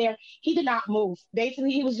was there. He did not move. Basically,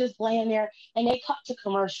 he was just laying there, and they cut to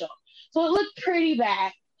commercial. So it looked pretty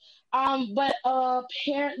bad. But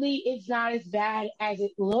apparently it's not as bad as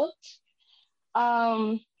it looked.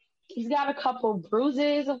 He's got a couple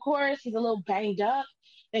bruises, of course. He's a little banged up.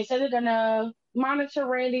 They said they're going to monitor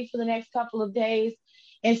Randy for the next couple of days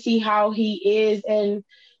and see how he is. And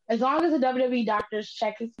as long as the WWE doctors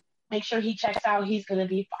make sure he checks out, he's going to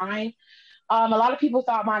be fine. A lot of people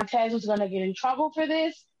thought Montez was going to get in trouble for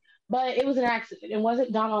this, but it was an accident. It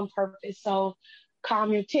wasn't done on purpose. So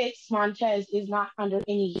calm your tits. Montez is not under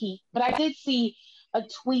any heat. But I did see a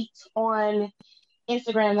tweet on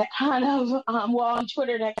Instagram that kind of, on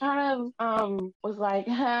Twitter that kind of was like,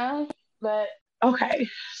 huh? But okay.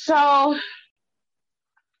 So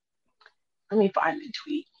Let me find the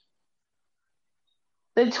tweet.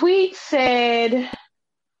 The tweet said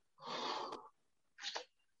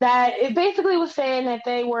that it basically was saying that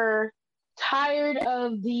they were tired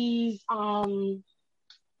of these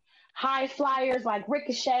high flyers like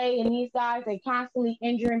Ricochet and these guys. They constantly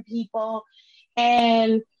injuring people,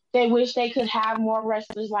 and they wish they could have more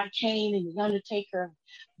wrestlers like Kane and The Undertaker,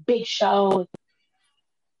 Big Show.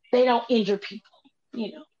 They don't injure people,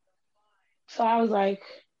 you know. So I was like,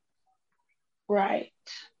 right.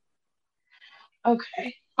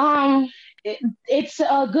 Okay. It's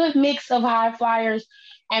a good mix of high flyers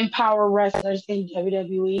and power wrestlers in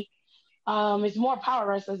WWE. It's more power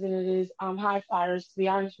wrestlers than it is high flyers, to be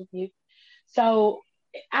honest with you. So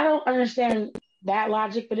I don't understand that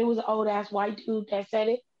logic, but it was an old ass white dude that said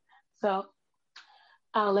it. So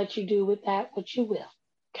I'll let you do with that what you will.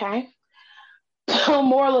 Okay.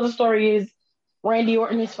 Moral of the story is Randy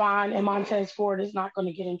Orton is fine and Montez Ford is not going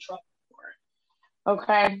to get in trouble for it.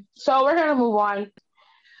 Okay. So we're gonna move on.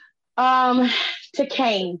 To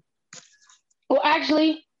Kane. Well,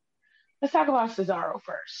 actually, let's talk about Cesaro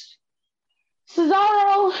first.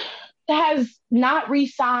 Cesaro has not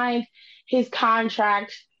re-signed his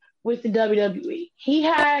contract with the WWE. He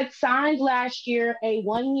had signed last year a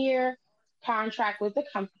 1-year contract with the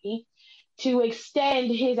company to extend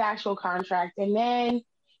his actual contract, and then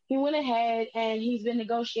he went ahead and he's been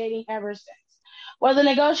negotiating ever since. Well, the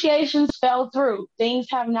negotiations fell through. They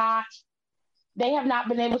have not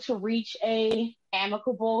been able to reach a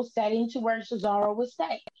amicable setting to where Cesaro would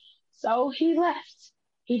stay. So he left.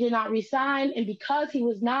 He did not resign, and because he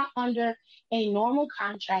was not under a normal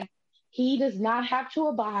contract, he does not have to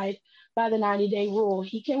abide by the 90-day rule.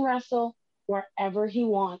 He can wrestle wherever he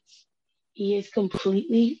wants. He is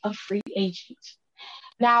completely a free agent.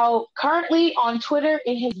 Now, currently on Twitter,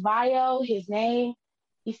 in his bio, his name,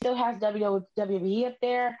 he still has WWE up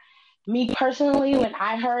there. Me personally, when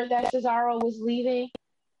I heard that Cesaro was leaving,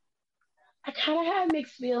 I kind of had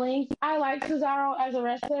mixed feelings. I like Cesaro as a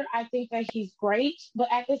wrestler. I think that he's great. But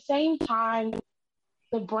at the same time,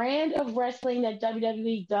 the brand of wrestling that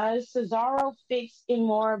WWE does, Cesaro fits in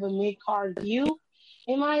more of a mid-card view,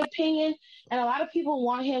 in my opinion. And a lot of people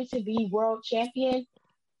want him to be world champion.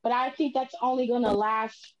 But I think that's only going to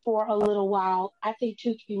last for a little while. I think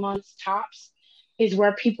 2-3 months tops is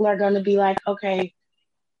where people are going to be like, okay,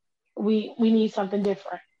 we need something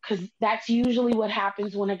different, because that's usually what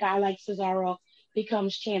happens when a guy like Cesaro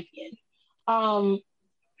becomes champion.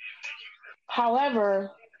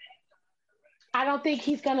 However, I don't think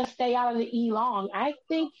he's going to stay out of the E long. I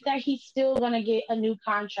think that he's still going to get a new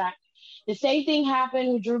contract. The same thing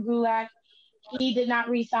happened with Drew Gulak. He did not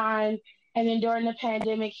resign, and then during the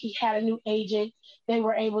pandemic, he had a new agent. They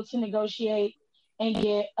were able to negotiate and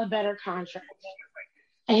get a better contract,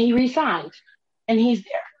 and he resigned, and he's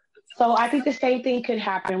there. So I think the same thing could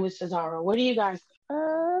happen with Cesaro. What do you guys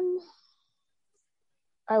think?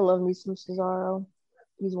 I love me some Cesaro.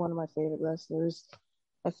 He's one of my favorite wrestlers.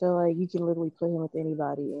 I feel like you can literally put him with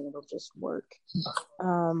anybody and it'll just work.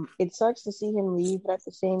 It sucks to see him leave, but at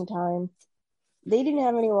the same time, they didn't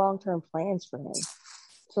have any long-term plans for him.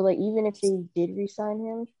 So like even if they did re-sign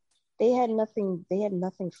him, they had nothing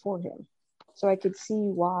for him. So I could see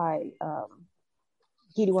why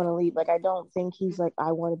he'd want to leave. Like, I don't think he's like,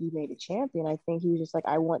 I want to be made a champion. I think he was just like,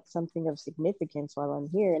 I want something of significance while I'm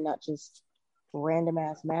here and not just random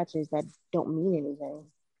ass matches that don't mean anything.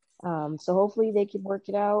 So hopefully they can work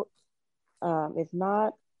it out. If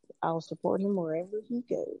not, I'll support him wherever he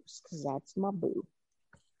goes, because that's my boo.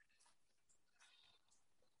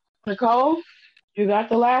 Nicole, you got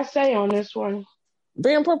the last say on this one.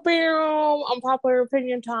 Bam, unpopular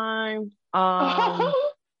opinion time.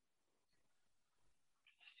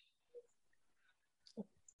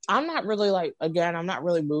 I'm not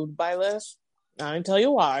really moved by this. I can tell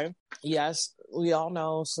you why. Yes, we all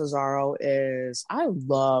know Cesaro is. I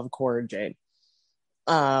love Cora Jade.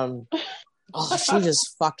 She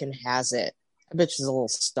just fucking has it. I bet she's a little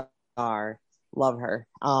star. Love her.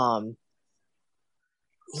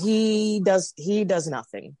 He does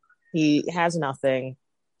nothing. He has nothing.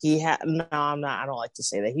 I don't like to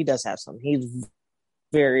say that. He does have something. He's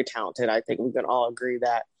very talented. I think we can all agree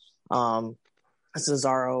that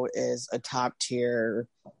Cesaro is a top tier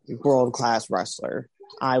world-class wrestler.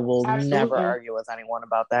 I will never argue with anyone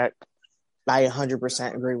about that. I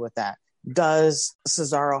 100% agree with that. Does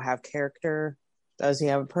Cesaro have character? Does he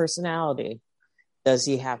have a personality? Does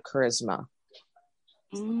he have charisma?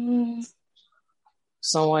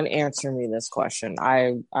 Someone answer me this question.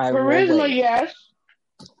 Charisma, yes.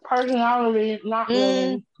 Personality, not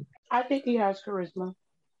really. I think he has charisma.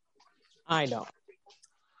 I don't.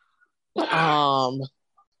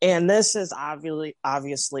 And this is obviously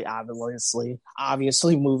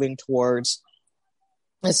moving towards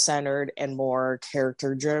a centered and more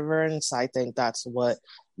character driven. So I think that's what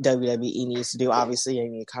WWE needs to do. Obviously, they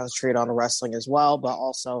need to concentrate on the wrestling as well, but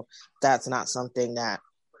also that's not something that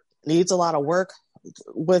needs a lot of work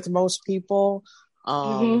with most people.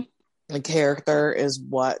 The character is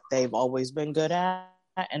what they've always been good at,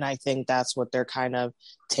 and I think that's what they're kind of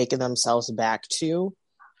taking themselves back to.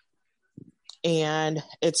 And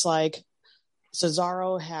it's like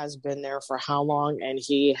Cesaro has been there for how long, and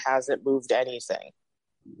he hasn't moved anything.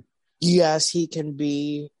 Yes, he can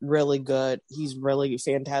be really good. He's really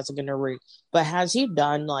fantastic in the ring. But has he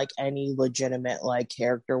done like any legitimate like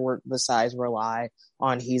character work besides rely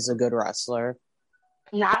on he's a good wrestler?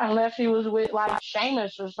 Not unless he was with like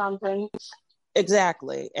Sheamus or something.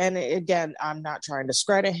 Exactly. And again, I'm not trying to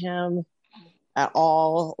discredit him at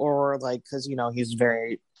all, or like, because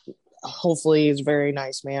hopefully he's a very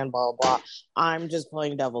nice man, blah, blah, blah. I'm just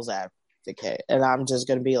playing devil's advocate. And I'm just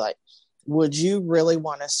going to be like, would you really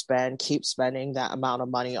want to keep spending that amount of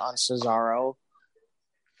money on Cesaro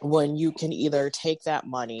when you can either take that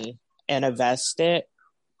money and invest it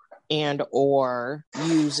and or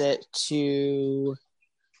use it to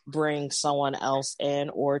bring someone else in,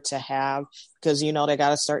 or to have, because they got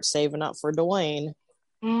to start saving up for Dwayne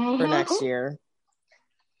for next year,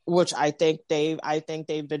 which I think they've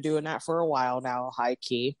been doing that for a while now, high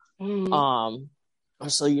key. So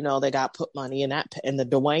they got put money in the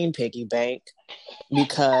Dwayne piggy bank,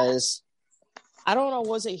 because I don't know,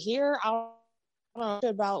 was it here? I don't know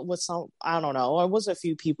about with some, I don't know. It was a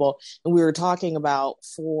few people, and we were talking about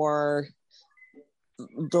for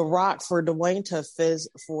The Rock, for Dwayne to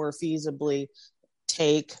feasibly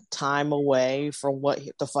take time away from what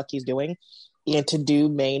the fuck he's doing and to do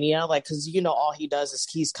Mania, like, because all he does is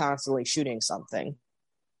he's constantly shooting something.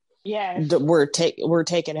 Yeah, we're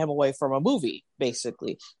taking him away from a movie,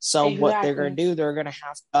 basically. So exactly. What they're going to do, they're going to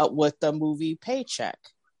have to with the movie paycheck.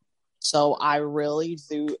 So I really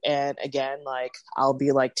do, and again, like, I'll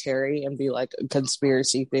be like Terry and be like a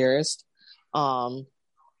conspiracy theorist.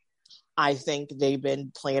 I think they've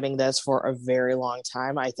been planning this for a very long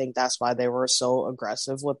time. I think that's why they were so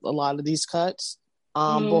aggressive with a lot of these cuts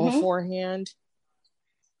beforehand,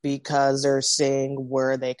 because they're seeing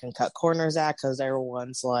where they can cut corners at, because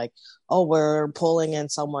everyone's like, oh, we're pulling in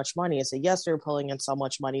so much money. I say, yes, they're pulling in so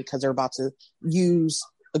much money because they're about to use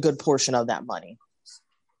a good portion of that money.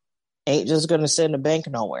 Ain't just going to sit in the bank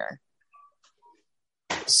nowhere.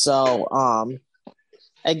 So,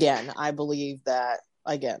 again, I believe that,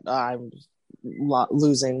 again, I'm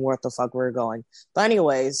losing where the fuck we're going. But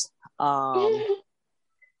anyways,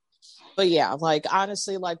 but yeah, like,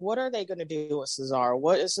 honestly, like, what are they going to do with Cesaro?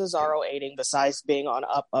 What is Cesaro aiding besides being on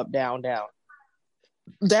up, up, down, down?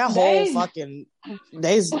 That whole fucking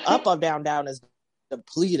days up, down, down is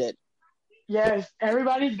depleted. Yes,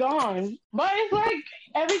 everybody's gone. But it's like,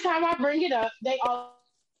 every time I bring it up, they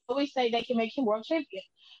always say they can make him world champion.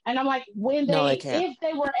 And I'm like, if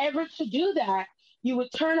they were ever to do that, you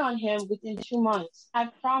would turn on him within 2 months. I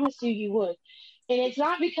promise you would. And it's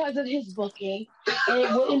not because of his booking, and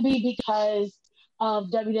it wouldn't be because of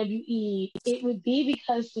WWE. It would be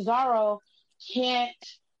because Cesaro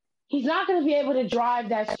he's not going to be able to drive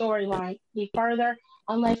that storyline any further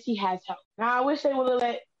unless he has help. Now, I wish they would have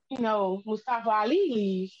let, Mustafa Ali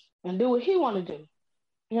leave and do what he want to do.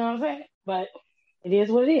 You know what I'm saying? But it is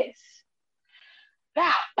what it is.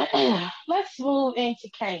 Now, let's move into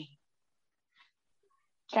Kane.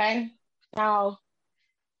 Okay? Now,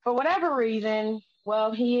 for whatever reason,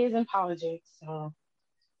 well, he is in politics, so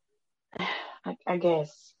I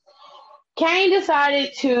guess. Kane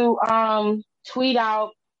decided to tweet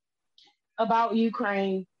out about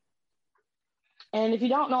Ukraine. And if you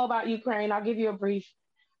don't know about Ukraine, I'll give you a brief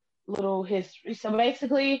little history. So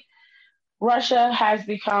basically, Russia has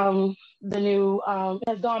become the new,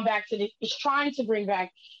 has gone back to is trying to bring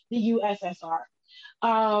back the USSR.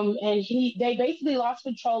 And they basically lost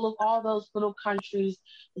control of all those little countries,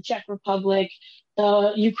 the Czech Republic,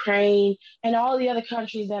 the Ukraine, and all the other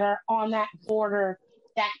countries that are on that border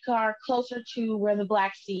that are closer to where the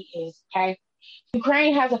Black Sea is, okay?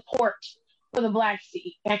 Ukraine has a port for the Black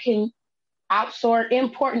Sea that can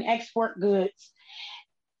import and export goods.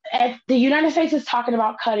 The United States is talking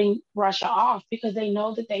about cutting Russia off because they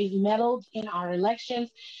know that they've meddled in our elections.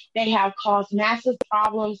 They have caused massive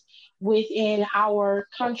problems within our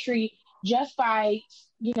country just by,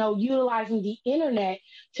 utilizing the internet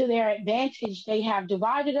to their advantage. They have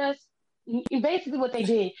divided us. Basically what they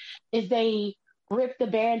did is they ripped the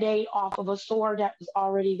Band-Aid off of a sore that was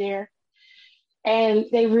already there. And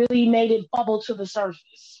they really made it bubble to the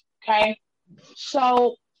surface. Okay.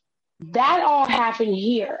 So That all happened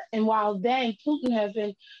here. And while then, Putin has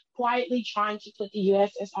been quietly trying to put the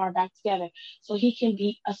USSR back together so he can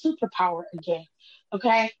be a superpower again.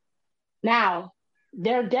 Okay? Now,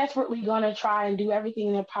 they're desperately going to try and do everything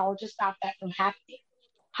in their power to stop that from happening.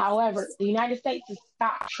 However, the United States has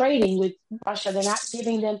stopped trading with Russia. They're not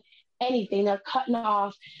giving them anything. They're cutting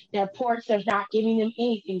off their ports. They're not giving them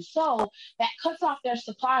anything. So that cuts off their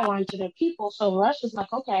supply line to their people. So Russia's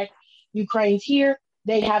like, okay, Ukraine's here.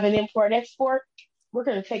 They have an import-export. We're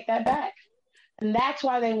going to take that back. And that's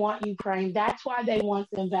why they want Ukraine. That's why they want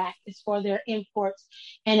them back. It's for their imports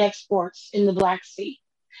and exports in the Black Sea.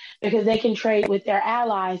 Because they can trade with their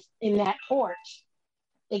allies in that port.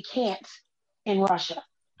 They can't in Russia.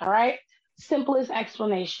 All right? Simplest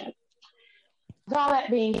explanation. With all that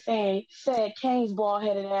being said, Kane's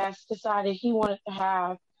bald-headed ass decided he wanted to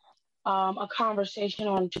have a conversation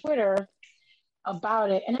on Twitter about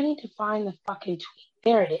it. And I need to find the fucking tweet.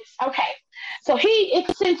 There it is. Okay. So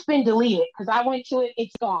it's since been deleted because I went to it.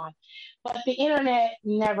 It's gone. But the internet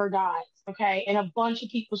never dies. Okay. And a bunch of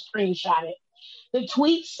people screenshot it. The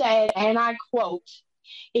tweet said, and I quote,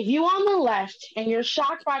 "If you on the left and you're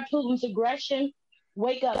shocked by Putin's aggression,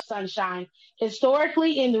 wake up, sunshine.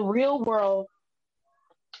 Historically, in the real world,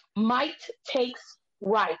 might takes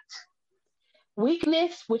right.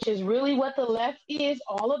 Weakness, which is really what the left is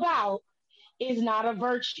all about, is not a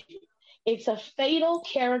virtue. It's a fatal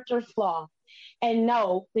character flaw. And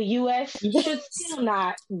no, the U.S. should still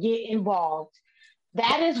not get involved."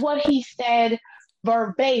 That is what he said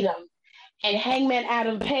verbatim. And Hangman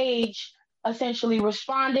Adam Page essentially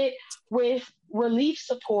responded with relief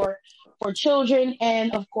support for children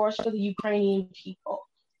and, of course, for the Ukrainian people.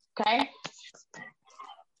 Okay?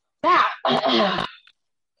 Now,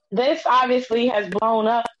 this obviously has blown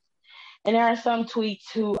up, and there are some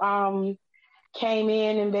tweets who came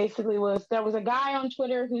in and basically there was a guy on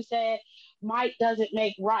Twitter who said, "Might doesn't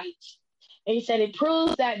make right." And he said it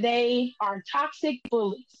proves that they are toxic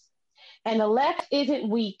bullies, and the left isn't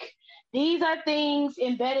weak. These are things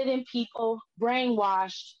embedded in people,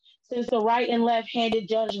 brainwashed since the right and left-handed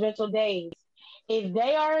judgmental days. If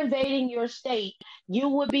they are invading your state, you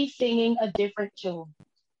would be singing a different tune.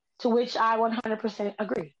 To which I 100%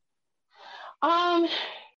 agree. I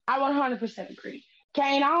 100% agree.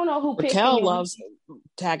 Kane, I don't know who pissed Raquel in loves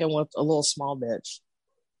tagging with a little small bitch.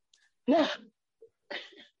 I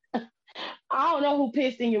don't know who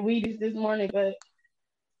pissed in your Wheaties this morning, but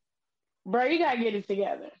bro, you gotta get it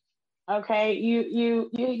together. Okay, you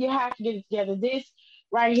have to get it together. This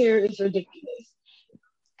right here is ridiculous.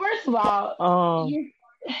 First of all,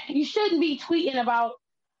 you shouldn't be tweeting about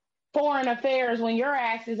foreign affairs when your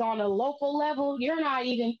ass is on a local level. You're not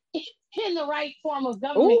even in the right form of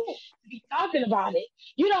government to be talking about it.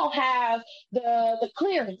 You don't have the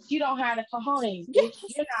clearance. You don't have the cojones.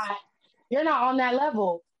 You're not on that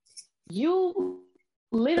level. You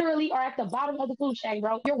literally are at the bottom of the food chain,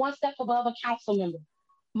 bro. You're one step above a council member.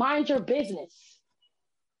 Mind your business.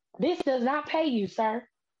 This does not pay you, sir.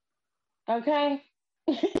 Okay?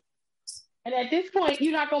 And at this point,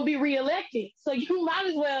 you're not going to be reelected. So you might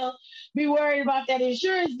as well be worried about that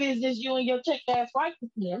insurance business you and your check ass wife.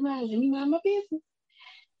 Never mind. Let me mind my business.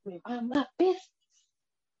 Mind my business.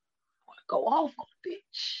 I want to go off on a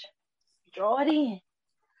bitch. Draw it in.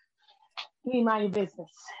 You need mind your business.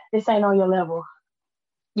 This ain't on your level.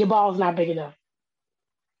 Your ball's not big enough.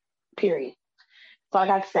 Period. That's all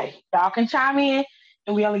I got to say. Y'all can chime in,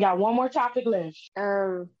 and we only got one more topic left.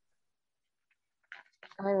 I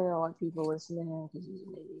don't know why people listen to him because he's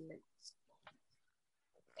an idiot.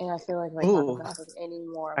 And I feel like if I talk about it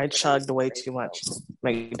anymore, I chugged way too much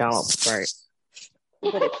McDonald's Sprite.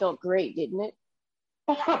 But it felt great, didn't it?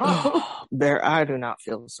 I do not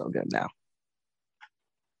feel so good now.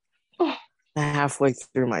 Halfway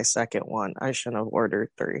through my second one, I shouldn't have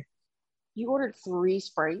ordered 3. You ordered 3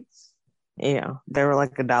 Sprites? Yeah, they were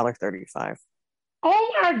like $1.35.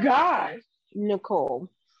 Oh my God, Nicole.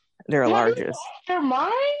 They're largest. Your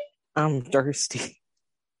mind? I'm thirsty.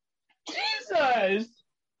 Jesus.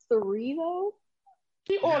 3 though?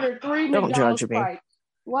 He ordered 3 Don't McDonald's judge me. Sprites.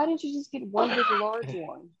 Why didn't you just get one big large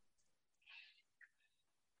one?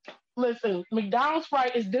 Listen, McDonald's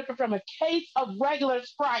Sprite is different from a case of regular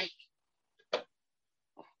Sprite.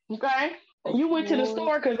 Okay? And you went to the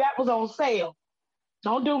store because that was on sale.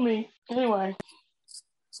 Don't do me. Anyway,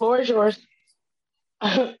 floor is yours.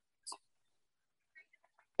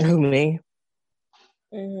 Who, me?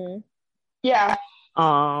 Mm-hmm. Yeah.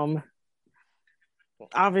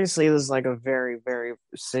 Obviously, this is like a very, very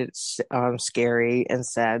scary and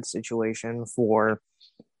sad situation for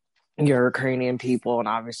your Ukrainian people, and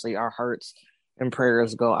obviously our hearts and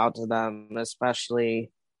prayers go out to them,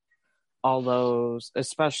 especially all those,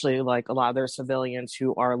 especially like a lot of their civilians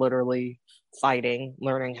who are literally fighting,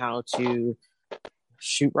 learning how to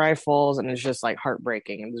shoot rifles, and it's just like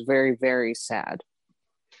heartbreaking. It was very, very sad.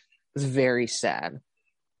 It's very sad.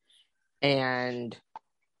 And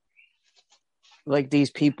like these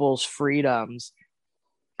people's freedoms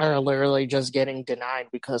are literally just getting denied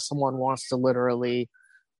because someone wants to literally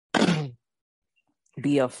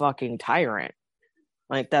be a fucking tyrant.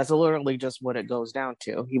 Like, that's literally just what it goes down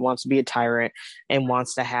to. He wants to be a tyrant and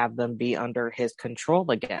wants to have them be under his control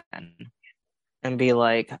again. And be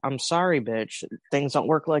like, I'm sorry, bitch. Things don't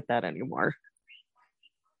work like that anymore.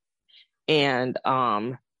 And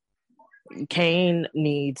Kane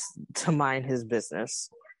needs to mind his business.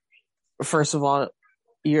 First of all,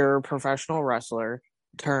 you're a professional wrestler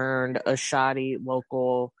turned a shoddy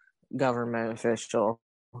local government official.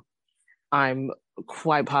 I'm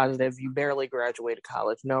quite positive you barely graduated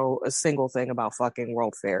college, know a single thing about fucking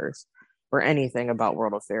world fairs or anything about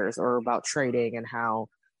world affairs or about trading and how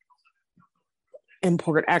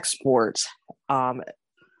import exports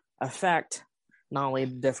affect not only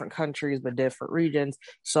different countries but different regions.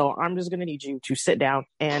 So I'm just going to need you to sit down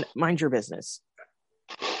and mind your business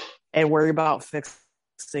and worry about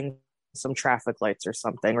fixing some traffic lights or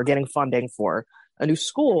something, or getting funding for a new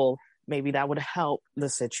school. Maybe that would help the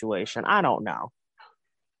situation. I don't know.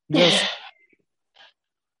 Just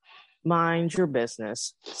mind your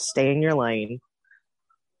business. Stay in your lane.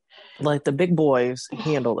 Let the big boys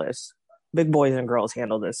handle this. Big boys and girls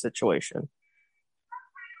handle this situation.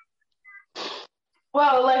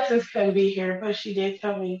 Well, Alexis couldn't be here, but she did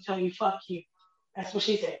tell me to tell you, fuck you. That's what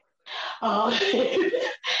she said. That's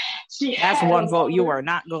one vote you are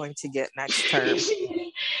not going to get next term.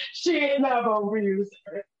 she is not voting for you,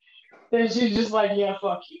 sir. Then she's just like, yeah,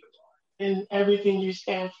 fuck you. And everything you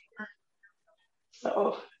stand for.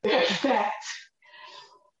 So there's that.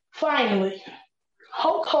 Finally,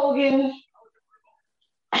 Hulk Hogan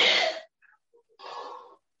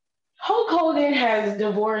has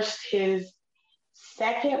divorced his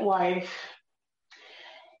second wife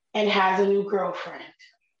and has a new girlfriend.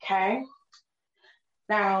 Okay?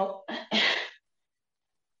 Now,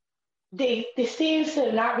 they seems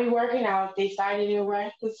to not be working out. They decided to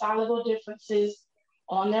reconcile differences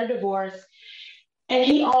on their divorce. And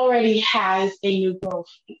he already has a new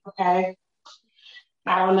girlfriend, okay?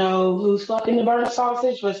 I don't know who's fucking the burnt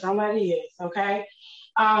sausage, but somebody is, okay?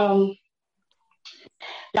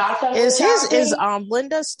 Is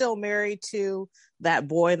Linda still married to that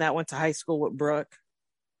boy that went to high school with Brooke?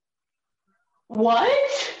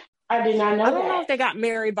 What? I did not know that. I don't know if they got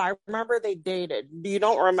married, but I remember they dated. You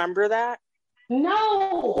don't remember that?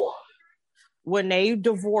 No. When they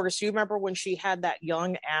divorced, you remember when she had that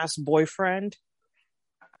young ass boyfriend?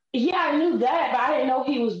 Yeah, I knew that, but I didn't know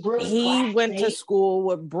he was Brooke's classmate. Went to school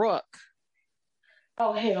with Brooke.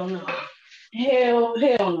 Oh, hell no. Hell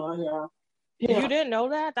no, y'all. You didn't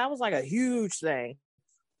know that? That was like a huge thing.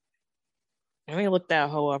 Let me look that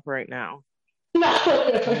hoe up right now. And,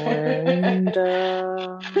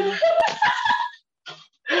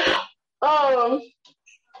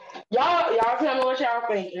 y'all tell me what y'all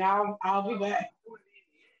think, and I'll be back.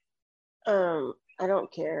 I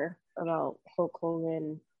don't care about Hulk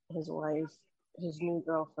Hogan, his wife, his new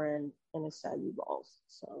girlfriend, and his saggy balls.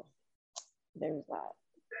 So there's that.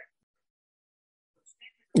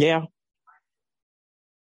 Yeah.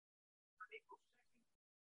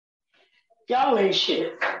 Y'all ain't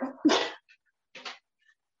shit.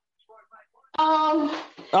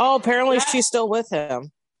 Apparently she's still with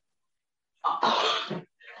him.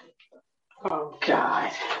 Oh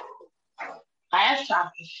God. Last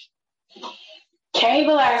topic. Cain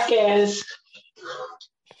Velasquez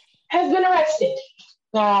has been arrested.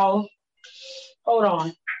 Now, hold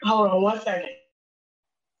on 1 second.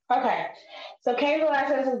 Okay, so Cain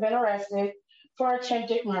Velasquez has been arrested for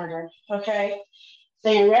attempted murder. Okay,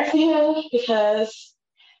 they arrested him because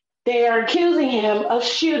they are accusing him of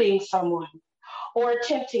shooting someone or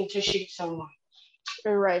attempting to shoot someone.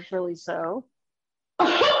 Rightfully so.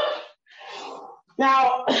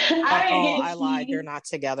 Now, I lied. They're not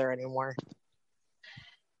together anymore.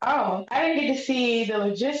 I didn't get to see the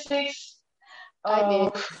logistics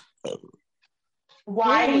of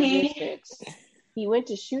why he went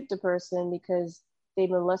to shoot the person because they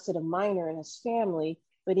molested a minor in his family,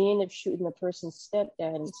 but he ended up shooting the person's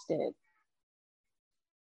stepdad instead.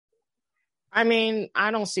 I mean, I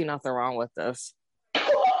don't see nothing wrong with this. Me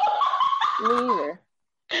either.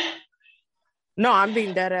 No, I'm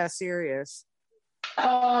being dead ass serious.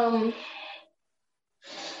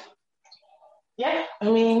 Yeah, I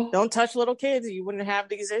mean, don't touch little kids. You wouldn't have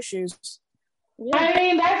these issues. Yeah. I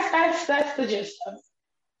mean, that's the gist of it.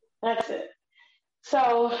 That's it.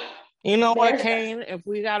 So You know what, there's Kane? If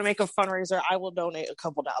we got to make a fundraiser, I will donate a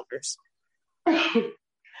couple dollars. I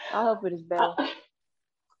hope it is better.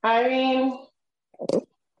 I mean,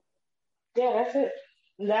 yeah, that's it.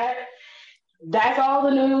 That's all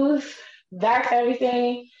the news. That's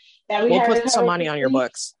everything that we We'll had to put some cover money this on your week.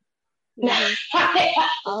 books. Mhm. I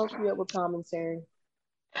I'll hook you up with commentary.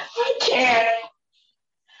 can't.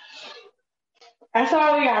 That's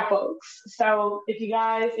all we got, folks. So if you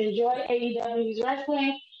guys enjoy AEW's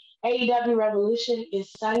wrestling, AEW Revolution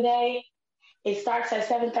is Sunday. It starts at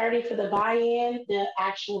 7:30 for the buy-in. The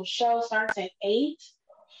actual show starts at 8.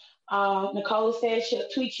 Nicole said she'll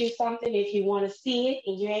tweet you something if you want to see it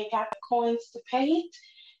and you ain't got the coins to pay it.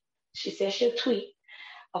 She said she'll tweet.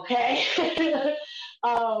 Okay.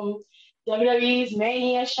 WWE's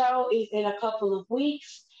Mania show is in a couple of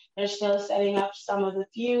weeks. They're still setting up some of the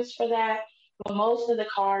feuds for that, but most of the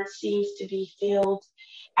card seems to be filled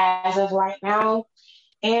as of right now.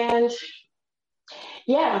 And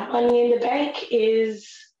yeah, Money in the Bank is,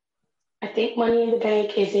 I think Money in the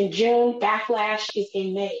Bank is in June. Backlash is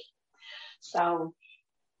in May. So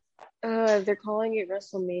They're calling it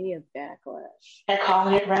WrestleMania Backlash. they're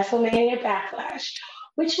calling it WrestleMania Backlash,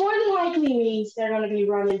 which more than likely means they're going to be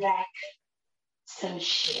running back some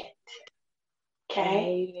shit. I Okay.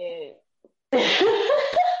 hate it.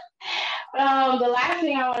 The last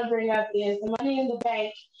thing I want to bring up is the Money in the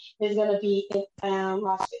Bank is going to be in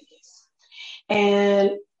Las Vegas.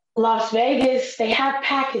 And Las Vegas, they have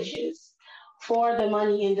packages for the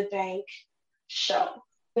Money in the Bank show.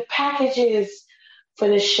 The packages for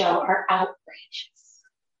this show are outrageous.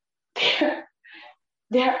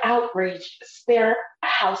 They're outrageous. They're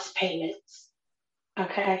house payments.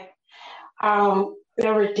 Okay.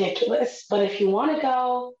 They're ridiculous. But if you want to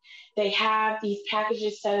go, they have these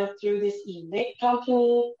packages set up through this event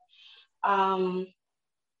company.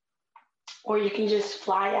 Or you can just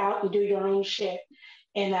fly out and do your own shit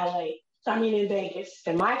in LA. In Vegas.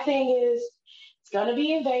 And my thing is, it's going to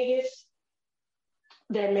be in Vegas.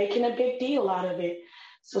 They're making a big deal out of it.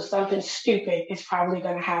 So something stupid is probably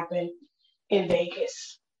going to happen in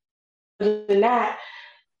Vegas. Other than that,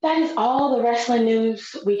 that is all the wrestling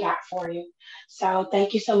news we got for you. So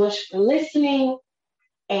thank you so much for listening.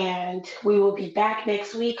 And we will be back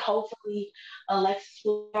next week. Hopefully, Alexis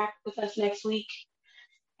will be back with us next week.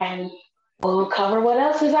 And we'll cover what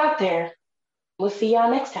else is out there. We'll see y'all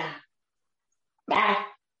next time. Bye.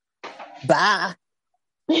 Bye.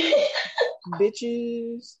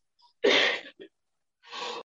 Bitches.